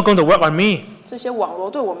 snare is not going to work on me. 这些网罗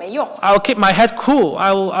对我没用。 I will keep my head cool.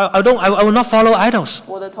 I will not follow idols.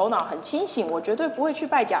 我的头脑很清醒，我绝对不会去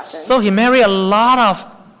拜假神。 So he married a lot of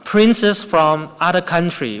princes from other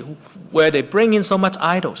country where they bring in so much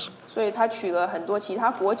idols. 所以他娶了很多其他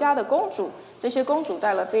国家的公主，这些公主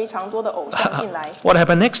带了非常多的偶像进来。What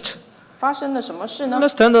happened next? 发生了什么事呢？ Let's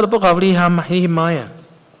turn to the book of Nehemiah.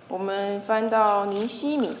 我们翻到尼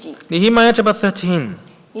希米记， Nehemiah chapter 13,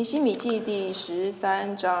 尼希米记第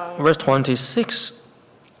13章， verse 26.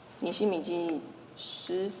 尼希米记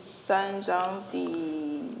13章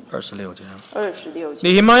第26节。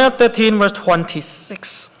 Nehemiah 13, verse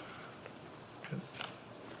 26.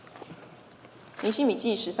 尼希米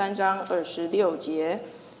记13章26节。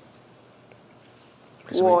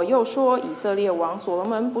我又说，以色列王所罗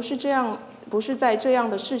门不是在这样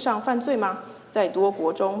的事上犯罪吗？在多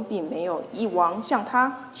国中，并没有一王像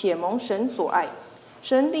他，且蒙神所爱。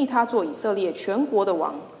神立他做以色列全国的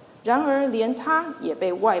王。然而，连他也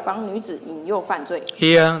被外邦女子引诱犯罪。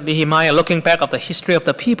 Here, Nehemiah looking back of the history of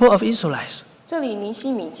the people of Israelites. 这里尼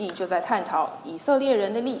希米记就在探讨以色列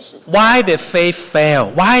人的历史。 Why their faith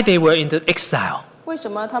failed, why they were into exile, 为什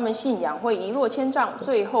么他们信仰会一落千丈，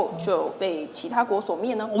最后就被其他国所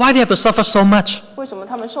灭呢？ why they have to suffer so much. 为什么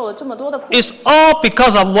他们受了这么多的苦？ It's all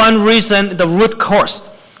because of one reason, the root cause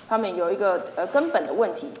他们有一个根本的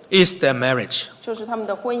问题， is their marriage. 就是他们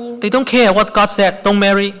的婚姻。 They don't care what God said, don't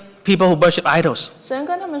marry people who worship idols. 神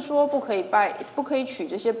跟他们说不可以娶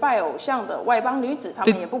这些拜偶像的外邦女子，他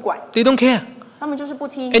们也不管， They don't care. 他们就是不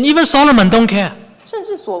听。 And even Solomon don't care. 甚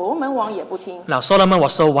至所罗门王也不听。 Now, Solomon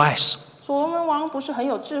was so wise. 所罗门王不是很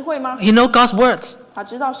有智慧吗？ He knows God's words. 他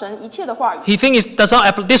知道神一切的话语。 He thinks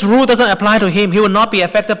this rule doesn't apply to him. He will not be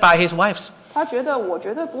affected by his wives. 他觉得我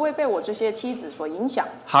绝对不会被我这些妻子所影响。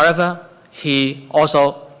 However, he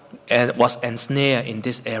also was ensnared in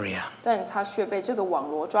this area. 但他却被这个网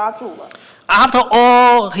罗抓住了。 After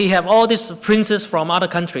all, he have all these princes from other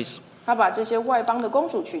countries. 他把这些外邦的公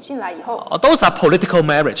主娶进来以后， Those are political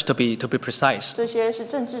marriage, to be precise. 这些是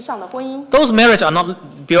政治上的婚姻， Those marriage are not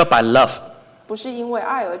built by love. 不是因为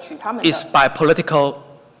爱而娶他们 It's 的， by political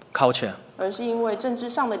culture. 而是因为政治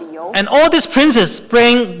上的理由。 And all these princes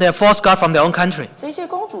bring their false god from their own country. 这些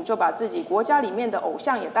公主就把自己国家里面的偶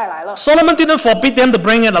像也带来了。 Solomon didn't forbid them to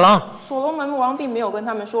bring it along. 所罗门王并没有跟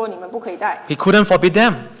他们说你们不可以带， He couldn't forbid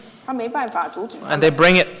them. 他没办法阻止他 And 们， they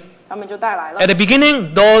bring it. 他们就带来了 At。the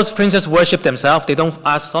beginning, those princes worship themselves. They don't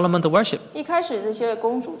ask Solomon to worship. 一开始这些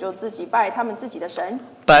公主就自己拜他们自己的神，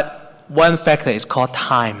 But one factor is called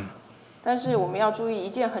time. 但是我们要注意一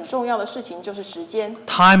件很重要的事情，就是时间。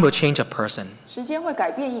 Time will change a person. 时间会改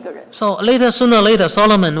变一个人。 So sooner or later,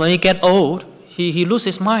 Solomon, when he get old, he lose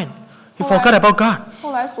his mind. He forgot about God.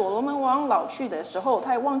 后来所罗门王老去的时候，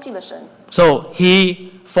他也忘记了神， So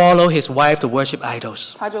he followed his wife to worship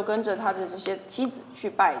idols. 他就跟着他的这些妻子去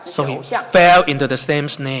拜这些 So he 偶像， fell into the same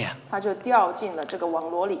snare. 他就掉进了这个网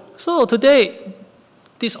罗里。 So today,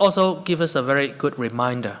 this also gives us a very good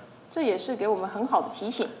reminder. 这也是给我们很好的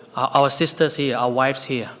提醒。 Our sisters here, our wives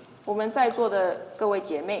here. 我们在座的各位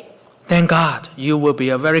姐妹， Thank God you will be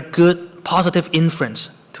a very good, positive influence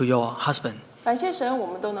to your husband. 感谢神，我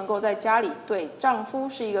们都能够在家里对丈夫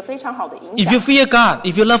是一个非常好的影 If you 响。 fear God,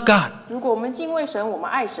 if you love God, 如果我们敬畏神，我们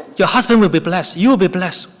爱神， your husband will be blessed. You will be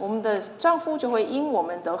blessed. 我们的丈夫就会因我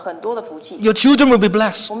们得很多的福气， Your children will be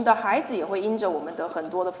blessed. 我们的孩子也会因着我们得很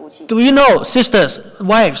多的福气。 Do you know, sisters,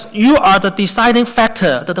 wives, you are the deciding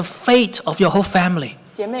factor to the fate of your whole family.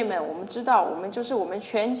 姐妹们，我们知道，我们就是我们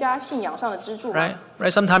全家信仰上的支柱嘛。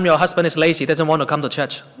 Right? Sometimes your husband is lazy, doesn't want to come to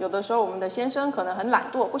church. 有的时候，我们的先生可能很懒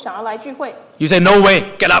惰，不想要来聚会， You say, no way,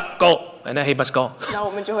 get up, go. And then he must go. 那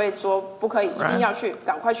我们就会说不可以，一定要去，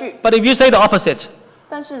赶快去。 But if you say the opposite,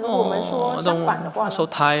 但是如果我们说 I 相反的话 I'm 呢 so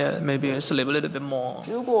tired, maybe I sleep a little bit more.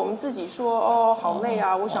 如果我们自己说哦，好累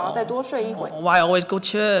啊，我想要再多睡一会。 Why always go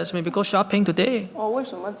church? Maybe go shopping today. 哦，为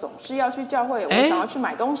什么总是要去教会？我哎想要去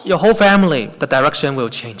买东西。 Your whole family, the direction will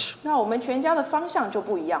change. 那我们全家的方向就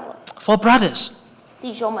不一样了。 For brothers,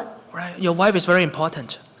 弟兄们， right? Your wife is very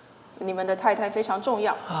important. 你们的太太非常重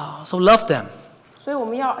要， So love them. 所以我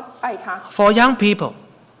们要爱她。 For young people,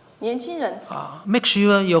 年轻人， make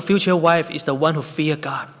sure your future wife is the one who fear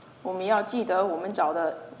God. 我们要记得，我们找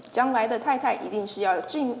的将来的太太一定是要有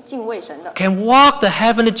敬畏神的。 Can walk the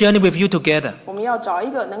heavenly journey with you together. 我们要找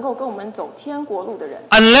一个能够跟我们走天国路的人，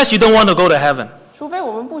 Unless you don't want to go to heaven. 除非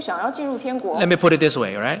我们不想要进入天国 Let。me put it this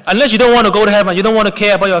way, right? Unless you don't want to go to heaven, you don't want to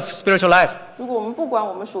care about your spiritual life, 如果我们不管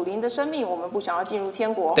我们属灵的生命，我们不想要进入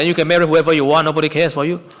天国， then you can marry whoever you want. Nobody cares for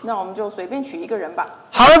you. 那我们就随便娶一个人吧。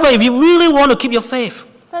 However, if you really want to keep your faith,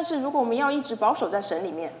 但是如果我们要一直保守在神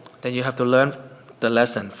里面， then you have to learn the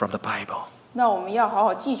lesson from the Bible. 那我们要好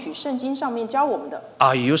好汲取圣经上面教我们的。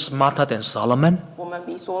 Are you smarter than Solomon? 我们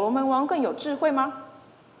比所罗门王更有智慧吗？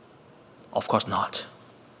 Of course not.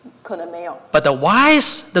 可能没有。 But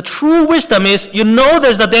the true wisdom is you know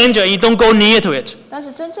there's the danger and you don't go near to it. 但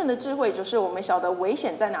是真正的智慧就是我们晓得危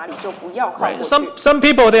险在哪里，就不要靠 Right? 过去。 Some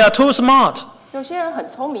people, they are too smart. 有些人很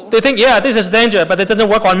聪明， They think, yeah, this is danger, but it doesn't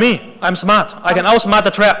work on me. I'm smart. I can outsmart the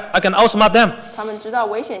trap. I can outsmart them. 他们知道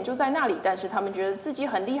危险就在那里，但是他们觉得自己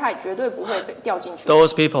很厉害，绝对不会被掉进去。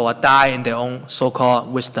 Those people are die in their own so-called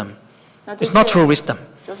wisdom. 那这 It's 些 not true 人 wisdom.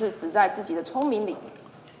 就是死在自己的聪明里。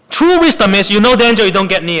 True wisdom is you know danger, you don't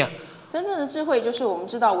get near. 真正的智慧就是我们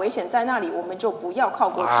知道危险在那里，我们就不要靠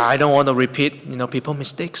过去。 I don't want to repeat, people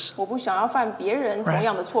mistakes. 我不想要犯别人同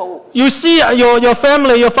样的错误。 You see your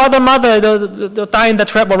family, your father, mother, they'll die in the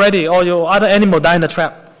trap already, or your other animal die in the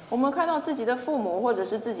trap. 我们看到自己的父母或者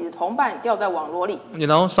是自己的同伴掉在网罗里，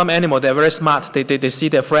 Some animal, they're very smart. They see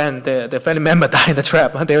their friend, their family member die in the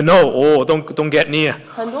trap. They know, oh, don't get near.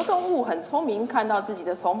 很多动物很聪明，看到自己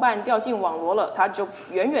的同伴掉进网罗了，它就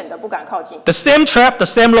远远的不敢靠近。 The same trap, the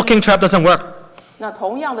same looking trap doesn't work. 那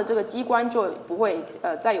同样的这个机关就不会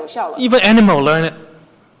再有效了。 Even animal learn it.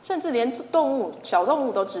 甚至连小动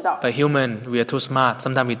物都知道。 But human, we are too smart.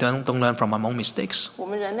 Sometimes we don't learn from our own mistakes. 我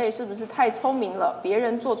们人类是不是太聪明了？别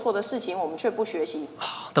人做错的事情，我们却不学习。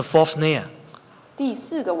 The fourth snare, 第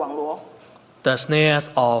4个网罗 the snares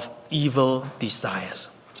of evil desires.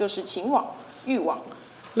 就是情网、欲望。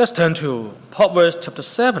 Let's turn to Proverbs chapter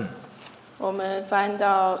 7. 我们翻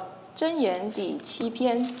到箴言第7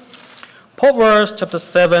篇， Proverbs chapter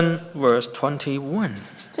 7, verse 21.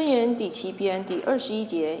 箴言第7篇第21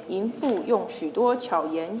节，淫妇用许多巧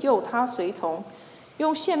言诱他随从，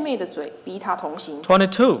用献媚的嘴逼他同行。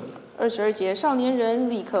 22. 22节，少年人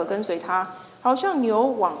立刻跟随他，好像牛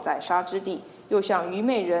往宰杀之地，又像愚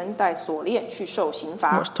昧人戴锁链去受刑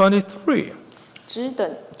罚， Verse 23. 只等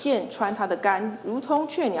剑穿他的肝，如同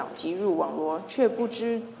雀鸟急入网罗，却不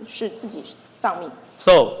知是自己丧命。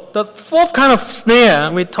 So, the fourth kind of snare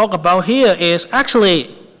we talk about here is actually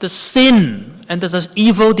the sin and the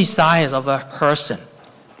evil desires of a person.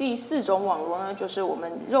 第4种网罗呢，就是我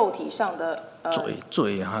们肉体上的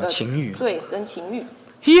情欲。罪跟情欲。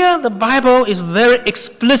 Here, the Bible is very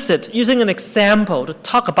explicit, using an example to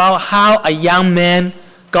talk about how a young man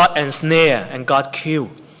got ensnared and got killed.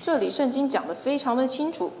 这里圣经讲得非常的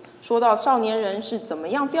清楚，说到少年人是怎么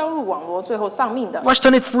样掉入网罗，最后丧命的。 Verse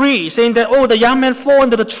 23, saying that, the young man fall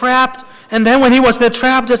into the trap, and then when he was in the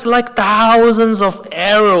trap, just like thousands of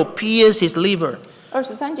arrows pierce his liver.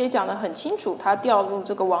 23节讲得很清楚，他掉入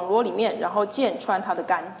这个网罗里面，然后剑穿他的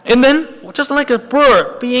肝。 And then, just like a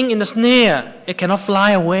bird being in the snare, it cannot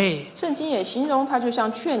fly away. 圣经也形容他就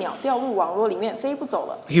像雀鸟掉入网罗里面，飞不走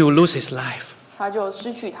了， He will lose his life. 他就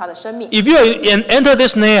失去他的生命。 If you enter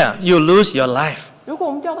this snare, you lose your life. 如果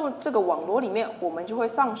我们掉到这个网罗里面，我们就会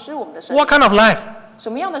丧失我们的生命。 What kind of life?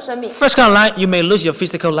 什么样的生命？ First kind of life, you may lose your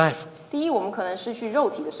physical life. 第一，我们可能失去肉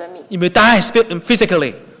体的生命。 You may die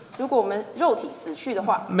physically. 如果我们肉体死去的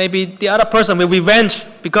话， Maybe the other person will revenge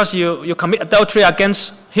because you commit adultery against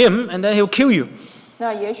him, and then he'll kill you.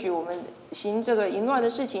 那也许我们行这个淫乱的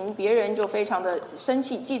事情，别人就非常的生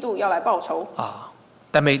气、嫉妒，要来报仇。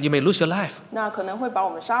You may lose your life. 那可能会把我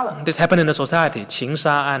们杀了。 This happened in the society. 情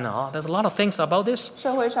杀案, there's a lot of things about this.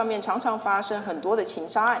 社会上面常常发生很多的情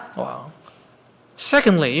杀案。 Wow.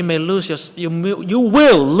 Secondly, you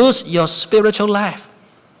will lose your spiritual life.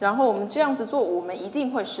 然后我们这样子做，我们一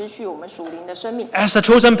定会失去我们属灵的生命。 As the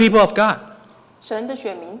chosen people of God, 神的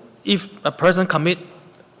选民， if a person commit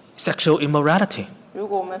sexual immorality, 如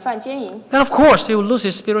果我们犯奸淫， then of course he will lose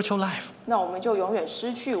his spiritual life. 那我们就永远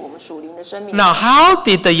失去我们属灵的生命。 Now, how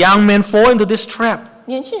did the young man fall into this trap?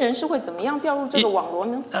 年轻人是会怎么样掉入这个网罗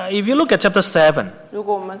呢？ If you look at chapter 7, 如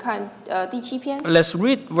果我们看第7篇， let's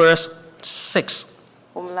read verse 6.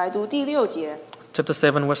 我们来读第6节。 Chapter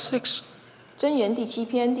 7, verse 6. 箴言第7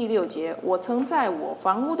篇第6节，我曾在我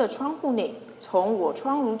房屋的窗户内，从我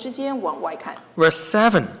窗庐之间往外看， Verse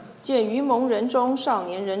 7. 见愚蒙人中、少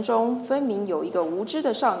年人中，分明有一个无知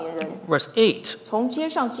的少年人， Verse 8. 从街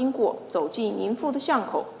上经过，走进淫妇的巷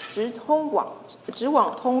口，直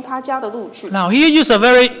往通他家的路去。 Now, here use a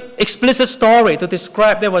very explicit story to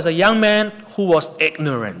describe there was a young man who was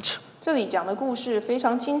ignorant. 这里讲的故事非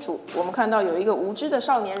常清楚，我们看到有一个无知的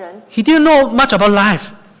少年人， He didn't know much about life.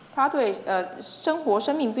 他对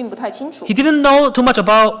生命并不太清楚， He didn't know too much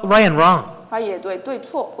about right and wrong. 他也对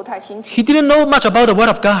错不太清楚， He didn't know much about the Word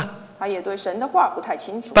of God. 他也对神的话不太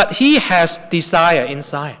清楚， But he has desire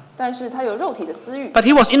inside. 但是他有肉体的私欲， But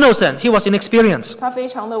he was innocent. He was inexperienced. 他非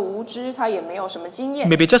常的无知，他也没有什么经验，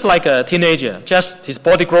 Maybe just like a teenager. Just his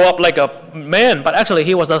body grow up like a man, but actually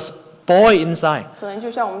he was a boy inside. 可能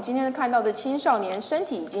就像我们今天看到的青少年，身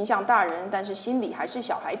体已经像大人，但是心里还是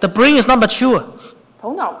小孩子， The brain is not mature,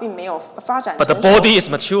 头脑并没有发展 but the 成熟， body is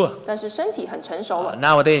mature. 但是身体很成熟了。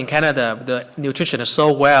 Nowadays in Canada, the nutrition is so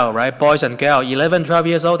well, right? Boys and girls, 11, 12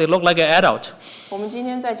 years old, they look like an adult. 我们今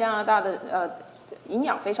天在加拿大的营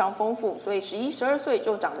养非常丰富，所以11、12岁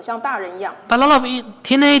就长得像大人一样。 But a lot of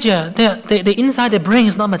teenager, the inside their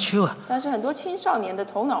brain is not mature. 但是很多青少年的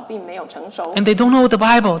头脑并没有成熟， And they don't know the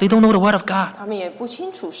Bible. They don't know the Word of God. 他们也不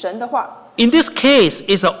清楚神的话。 In this case,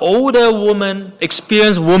 it's an older woman,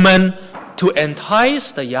 experienced woman to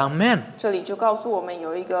entice the young man. 这里就告诉我们，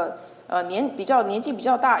有一个年纪比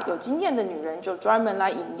较大、有经验的女人，就专门来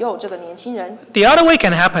引诱这个年轻人。 The other way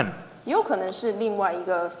can happen. 也有可能是另外一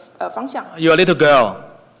个方向， You're a little girl.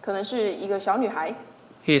 可能是一个小女孩。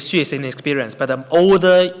 She is inexperienced, but an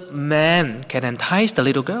older man can entice the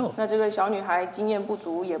little girl. 那这个小女孩经验不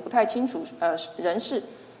足，也不太清楚人事，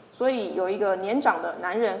所以有一个年长的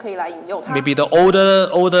男人可以来引诱她。 Maybe the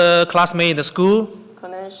older classmate in the school. 可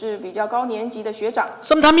能是比较高年级的学长。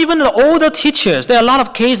 Sometimes even the older teachers. There are a lot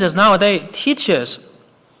of cases nowadays.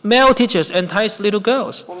 Male teachers entice little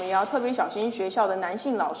girls. 我们也要特别小心学校的男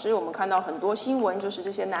性老师。我们看到很多新闻，就是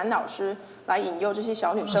这些男老师来引诱这些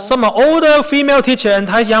小女生。 Some older female teacher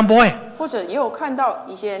entice young boy. 或者也有看到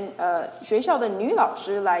一些学校的女老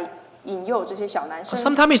师来引诱这些小男生。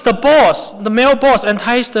 Sometimes it's the male boss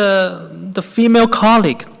entice the female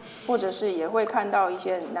colleague. 或者是也会看到一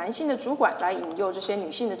些男性的主管来引诱这些女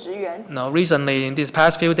性的职员。 Now, recently, in these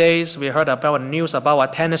past few days, we heard about news about a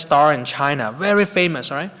tennis star in China, very famous,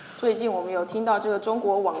 right? 最近我们有听到这个中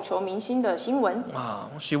国网球明星的新闻。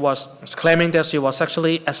 She was claiming that she was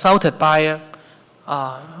sexually assaulted by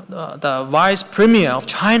the vice premier of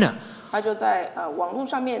China. 他就在网络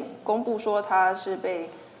上面公布说，他是被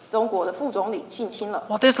中国的副总理性侵了。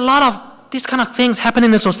 Well, there's a lot of these kind of things happening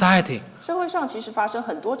in the society. 社会上其实发生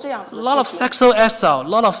很多这样子 A 的 lot of 事情， sexual assault, a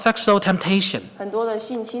lot of sexual temptation. 很多的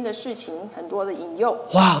性侵的事情，很多的引诱，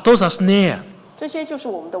 Wow, those are snare. 这些就是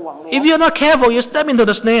我们的网络。 If you're not careful, you step into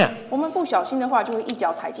the snare. 我们不小心的话，就会一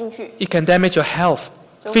脚踩进去， It can damage your health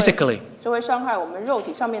就会 physically. 就会伤害我们肉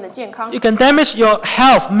体上面的健康， It can damage your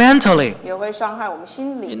health mentally. 也会伤害我们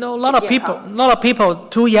心理 You know, a lot 的 of 健 people, 康。 a lot of people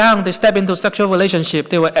too young, they step into sexual relationship,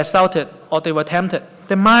 they were assaulted or they were tempted.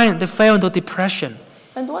 Their mind, they fell into depression.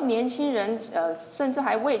 很多年轻人甚至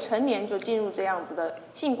还未成年就进入这样子的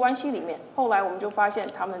性关系里面，后来我们就发现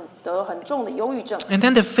他们得了很重的忧郁症， And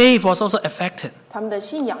then the faith was also affected. 他们的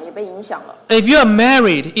信仰也被影响了。 If you are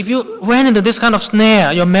married, if you ran into this kind of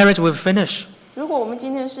snare, your marriage will finish. 如果我们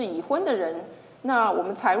今天是已婚的人，那我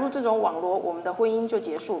们踩入这种网络，我们的婚姻就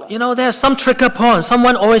结束了。 You know, there's some trigger point.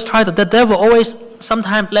 Someone always the devil always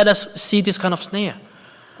sometimes let us see this kind of snare.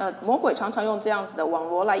 魔鬼常常用这样子的网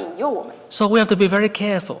络来引诱我们， So we have to be very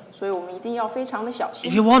careful. 所以我们一定要非常的小 If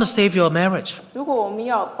心。 you want to save your marriage, 如果我们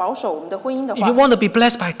要保守我们的婚姻的 if you 话， want to be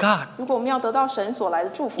blessed by God, 如果我们要得到神所来的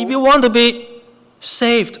祝福 if，you want to be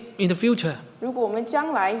saved in the future, 如果我们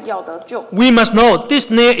将来要得救， we must know this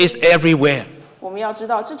snare is everywhere. 我们要知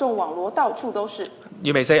道这种网络到处都是。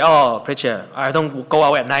 You may say, oh, preacher, I don't go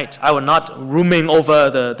out at night. I will not roaming over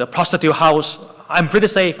the prostitute house. I'm pretty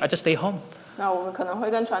safe. I just stay home. 那我们可能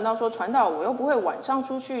会跟传道说，传道，我又不会晚上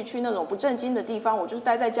出去那种不正经的地方，我就是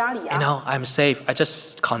待在家里 You 啊， know, I'm safe. I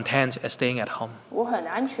just content at staying at home. 我很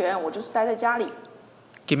安全，我就是待在家里。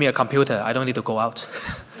 Give me a computer. I don't need to go out.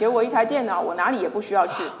 给我一台电脑，我哪里也不需要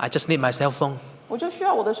去， I just need my cell phone. 我就需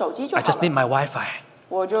要我的手机就 I 好 just need 了， my Wi-Fi.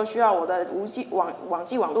 我就需要我的网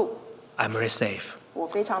际网路， I'm very safe. 我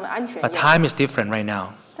非常的安全 But。time is different right now.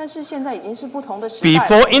 但是现在已经是不同的时代了。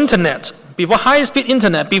 Before internet, before high-speed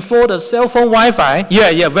internet, before the cell phone Wi-Fi,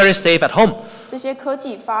 yeah, very safe at home. 这些科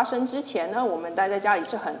技发生之前呢，我们待在家里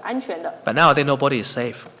是很安全的。 But nowadays, nobody is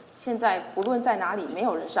safe. 现在不论在哪里，没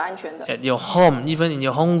有人是安全的。 At your home, even in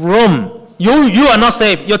your home room, you are not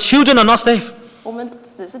safe. Your children are not safe. 我们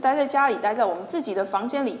只是待在家里，待在我们自己的房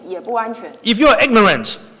间里，也不安全。 If you are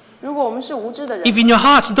ignorant, 如果我们是无知的人， if in your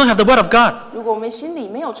heart you don't have the word of God, 如果我们心里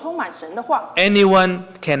没有充满神的话， anyone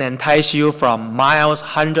can entice you from miles,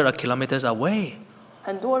 hundreds of kilometers away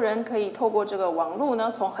很多人可以透过这个网络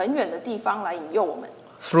呢，从很远的地方来引诱我们。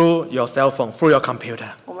 through your cell phone, through your computer.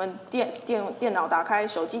 我们电脑打开，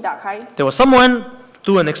手机打开， There was someone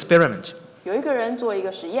do an experiment. 有一个人做一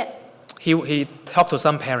个实验， He talked to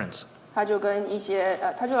some parents. 他就跟一些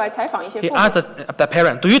他就来采访一些 He 父 asked 母， the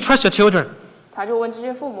parent, do you trust your children? 他就问这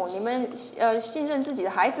些父母：你们信任自己的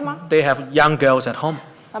孩子吗？ They have young girls at home.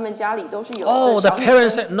 他们家里都是有 Oh, 这 the 小女 parents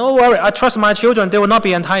生。 said, no worry, I trust my children. They will not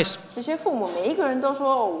be enticed. 这些父母每一个人都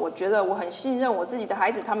说：我觉得我很信任我自己的孩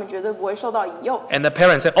子，他们绝对不会受到引诱。 And the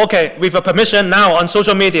parents said, okay, with your permission now on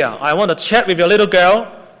social media, I want to chat with your little girl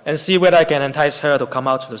and see whether I can entice her to come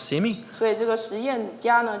out to see me. 所以这个实验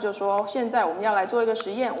家呢就说：现在我们要来做一个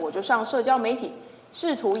实验，我就上社交媒体，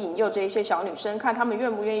试图引诱这一些小女生，看她们愿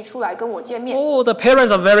不愿意出来跟我见面。Oh, the parents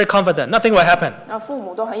are very confident. Nothing will happen. 那父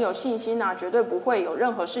母都很有信心啊，绝对不会有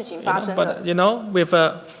任何事情发生的。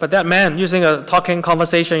But that man using a talking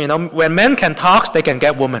conversation, when men can talk, they can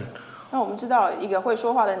get women. 那我们知道，一个会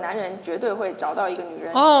说话的男人绝对会找到一个女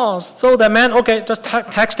人。Oh, so that man, okay, just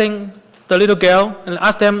texting the little girl and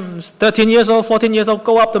ask them 13 years old, 14 years old,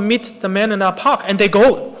 go up to meet the man in a park, and they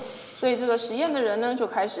go. 所以这个实验的人呢，就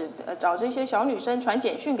开始找这些小女生传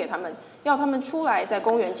简讯给他们，要他们出来在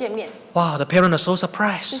公园见面。Wow, the parents are so 这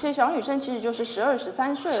surprised. 些小女生其实就是12、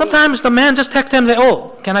13岁而已。Sometimes the man just text them, say,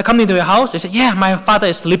 "Oh, can I come into your house?" They say, "Yeah, my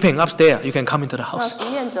father is sleeping upstairs. You can come into the 那 house." 实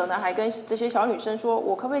验者呢，还跟这些小女生说：“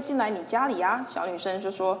我可不可以进来你家里啊？”小女生就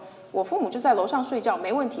说：“我父母就在楼上睡觉，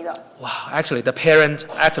没问题的。” Wow, actually, the parents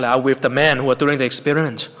actually are with the man who are doing the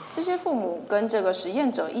experiment. 这些父母跟这个实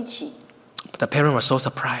验者一起， The parents were so 这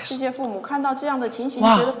surprised. 些父母看到这样的情形，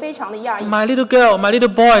哇觉得非常的讶异。 My little girl, my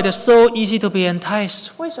little boy, they're so easy to be enticed.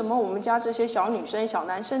 为什么我们家这些小女生、小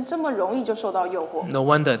男生这么容易就受到诱惑？ No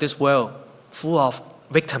wonder this world full of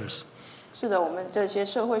victims. 是的，我们这些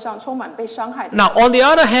社会上充满被伤害的。 Now, on the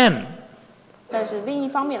other hand, 但是另一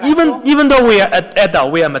方面来说， even though we are adult,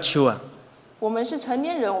 we are mature. 我们是成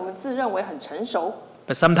年人，我们自认为很成熟，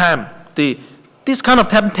 But sometimes this kind of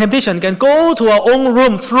temptation can go to our own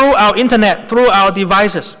room through our internet, through our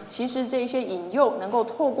devices. 其实这一些引诱能够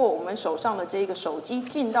透过我们手上的这个手机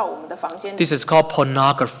进到我们的房间里， This is called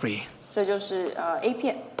pornography. 这就是A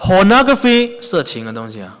片、Pornography, 色情的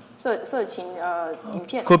东西啊。色情影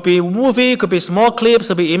片。 Could be movie, could be small clips,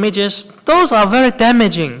 could be images. Those are very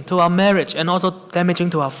damaging to our marriage and also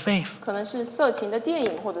damaging to our faith. 可能是色情的电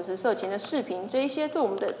影，或者是色情的视频，这一些对我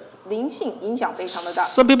们的灵性影响非常的大。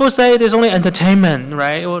 Some people say there's only entertainment,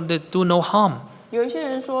 right? Or they do no harm. 有一些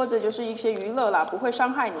人说这就是一些娱乐啦，不会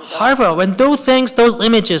伤害你的。 However, when those things, those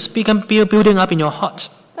images become building up in your heart,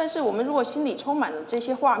 但是我们如果心里充满了这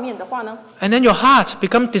些画面的话呢， and then your heart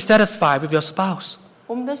become dissatisfied with your spouse,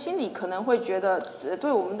 我们的心里可能会觉得，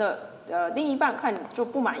对我们的另一半看就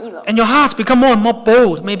不满意了。 and your heart become more and more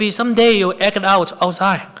bold. Maybe someday you'll act it out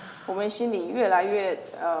outside. 我们心里越来越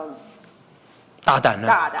大胆了。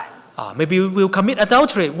大胆。 Maybe we'll commit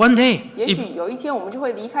adultery one day. 也 If 许有一天我们就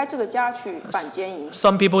会离开这个家去犯奸淫。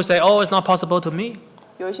 some people say, "Oh, it's not possible to me."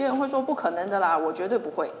 有一些人会说不可能的啦，我绝对不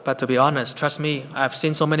会。 But to be honest, trust me, I've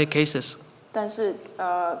seen so many cases 但是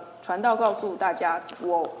传道告诉大家，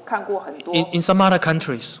我看过很多 in some other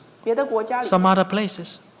countries, 别的国家里、 some other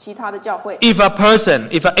places. 其他的教会，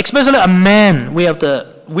 Especially a man, we have the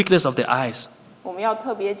weakness of the eyes. 我们要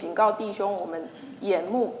特别警告弟兄，我们眼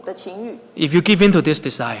目的情欲， If you give in to this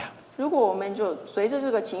desire, 如果我们就随着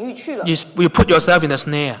这个情欲去了， you put yourself in a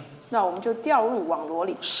snare. 那我们就掉入网罗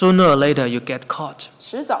里， Sooner or later, you get caught.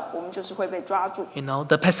 迟早我们就是会被抓住。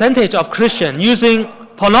 The percentage of Christians using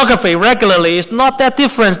pornography regularly is not that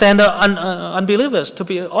different than the unbelievers, to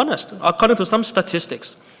be honest, according to some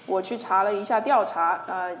statistics. 我去查了一下调查，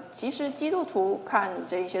其实基督徒看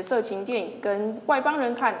这一些色情电影跟外邦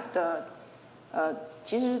人看的，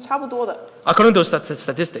其实是差不多的。 According to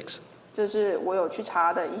statistics, 这是我有去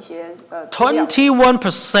查的一些资料。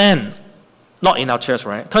 21%, not in our church,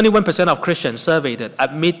 right? 21% of Christians surveyed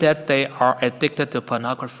admit that they are addicted to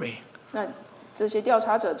pornography. 那这些调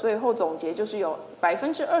查者最后总结就是有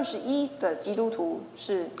21%的基督徒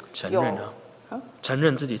是有承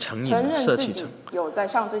认自己成瘾，承认自己有在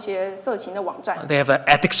上这些色情的网站。 They have an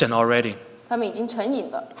addiction already. 他们已经成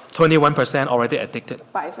瘾了。21% already addicted.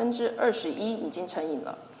 21%已经成瘾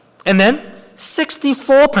了。 And then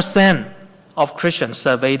 64% of Christians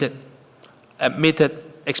surveyed admitted,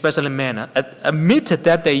 especially men, admitted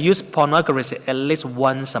that they use pornography at least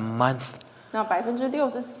once a month. 那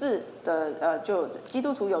64%的就基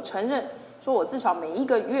督徒有承认，说我至少每一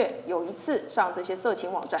个月有一次上这些色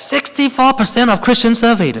情网站。64% of Christians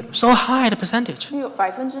surveyed, so high the percentage.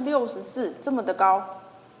 64%这么的高。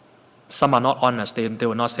 Some are not honest; they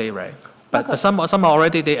will not say right. But some are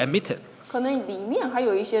already they admitted. 可能里面还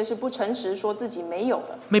有一些是不诚实，说自己没有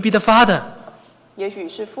的。 Maybe the father. 也许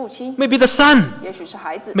是父亲。 Maybe the son. 也许是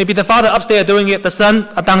孩子。 Maybe the father upstairs doing it, the son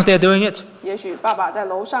downstairs doing it. 也许爸爸在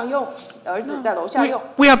楼上用，儿子在楼下用。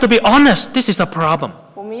 We have to be honest. This is a problem.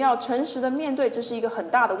 我们要诚实的面对，这是一个很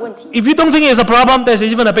大的问题。 If you don't think it's a problem, there's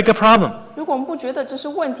even a bigger problem. 如果我们不觉得这是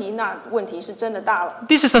问题，那问题是真的大了。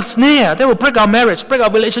 This is a snare that will break our marriage, break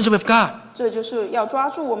our relationship with God. 这就是要抓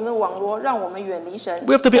住我们的网罗，让我们远离神。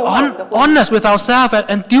 We have to be honest with ourselves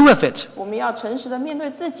and deal with it. 我们要诚实的面对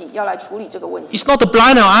自己，要来处理这个问题。 It's not to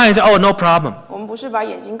blind our eyes and say, "Oh, no problem." 我们不是把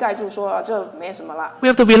眼睛盖住说这没什么啦。 We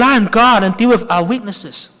have to rely on God and deal with our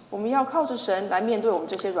weaknesses. 我们要靠着神来面对我们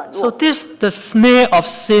这些软 So 弱。the snare of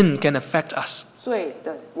sin can affect us. 罪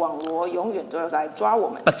的网罗永远都要来抓我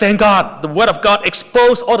们。 But thank God, the Word of God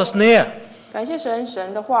exposed all the snare. 感谢神，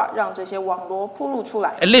神的话让这些网罗暴露出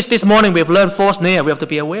来。 At least this morning we've learned 4 snare we have to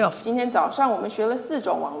be aware of. 今天早上我们学了4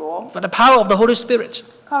种网罗， But the power of the Holy Spirit,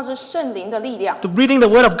 靠着圣灵的力量， to reading the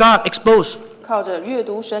Word of God exposed. 靠着阅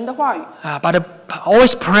读神的话语，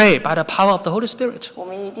 Always pray by the power of the Holy Spirit. 我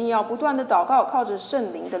们一定要不断的祷告，靠着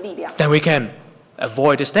圣灵的力量， Then we can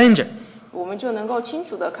avoid this danger. 我们就能够清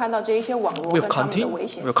楚的看到这一些网罗 We'll 跟他们的危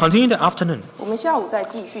险。 continue the afternoon. 我们下午再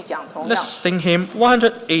继续讲同样 Let's。sing hymn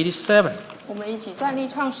 187. 我们一起站立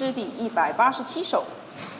唱诗第187首。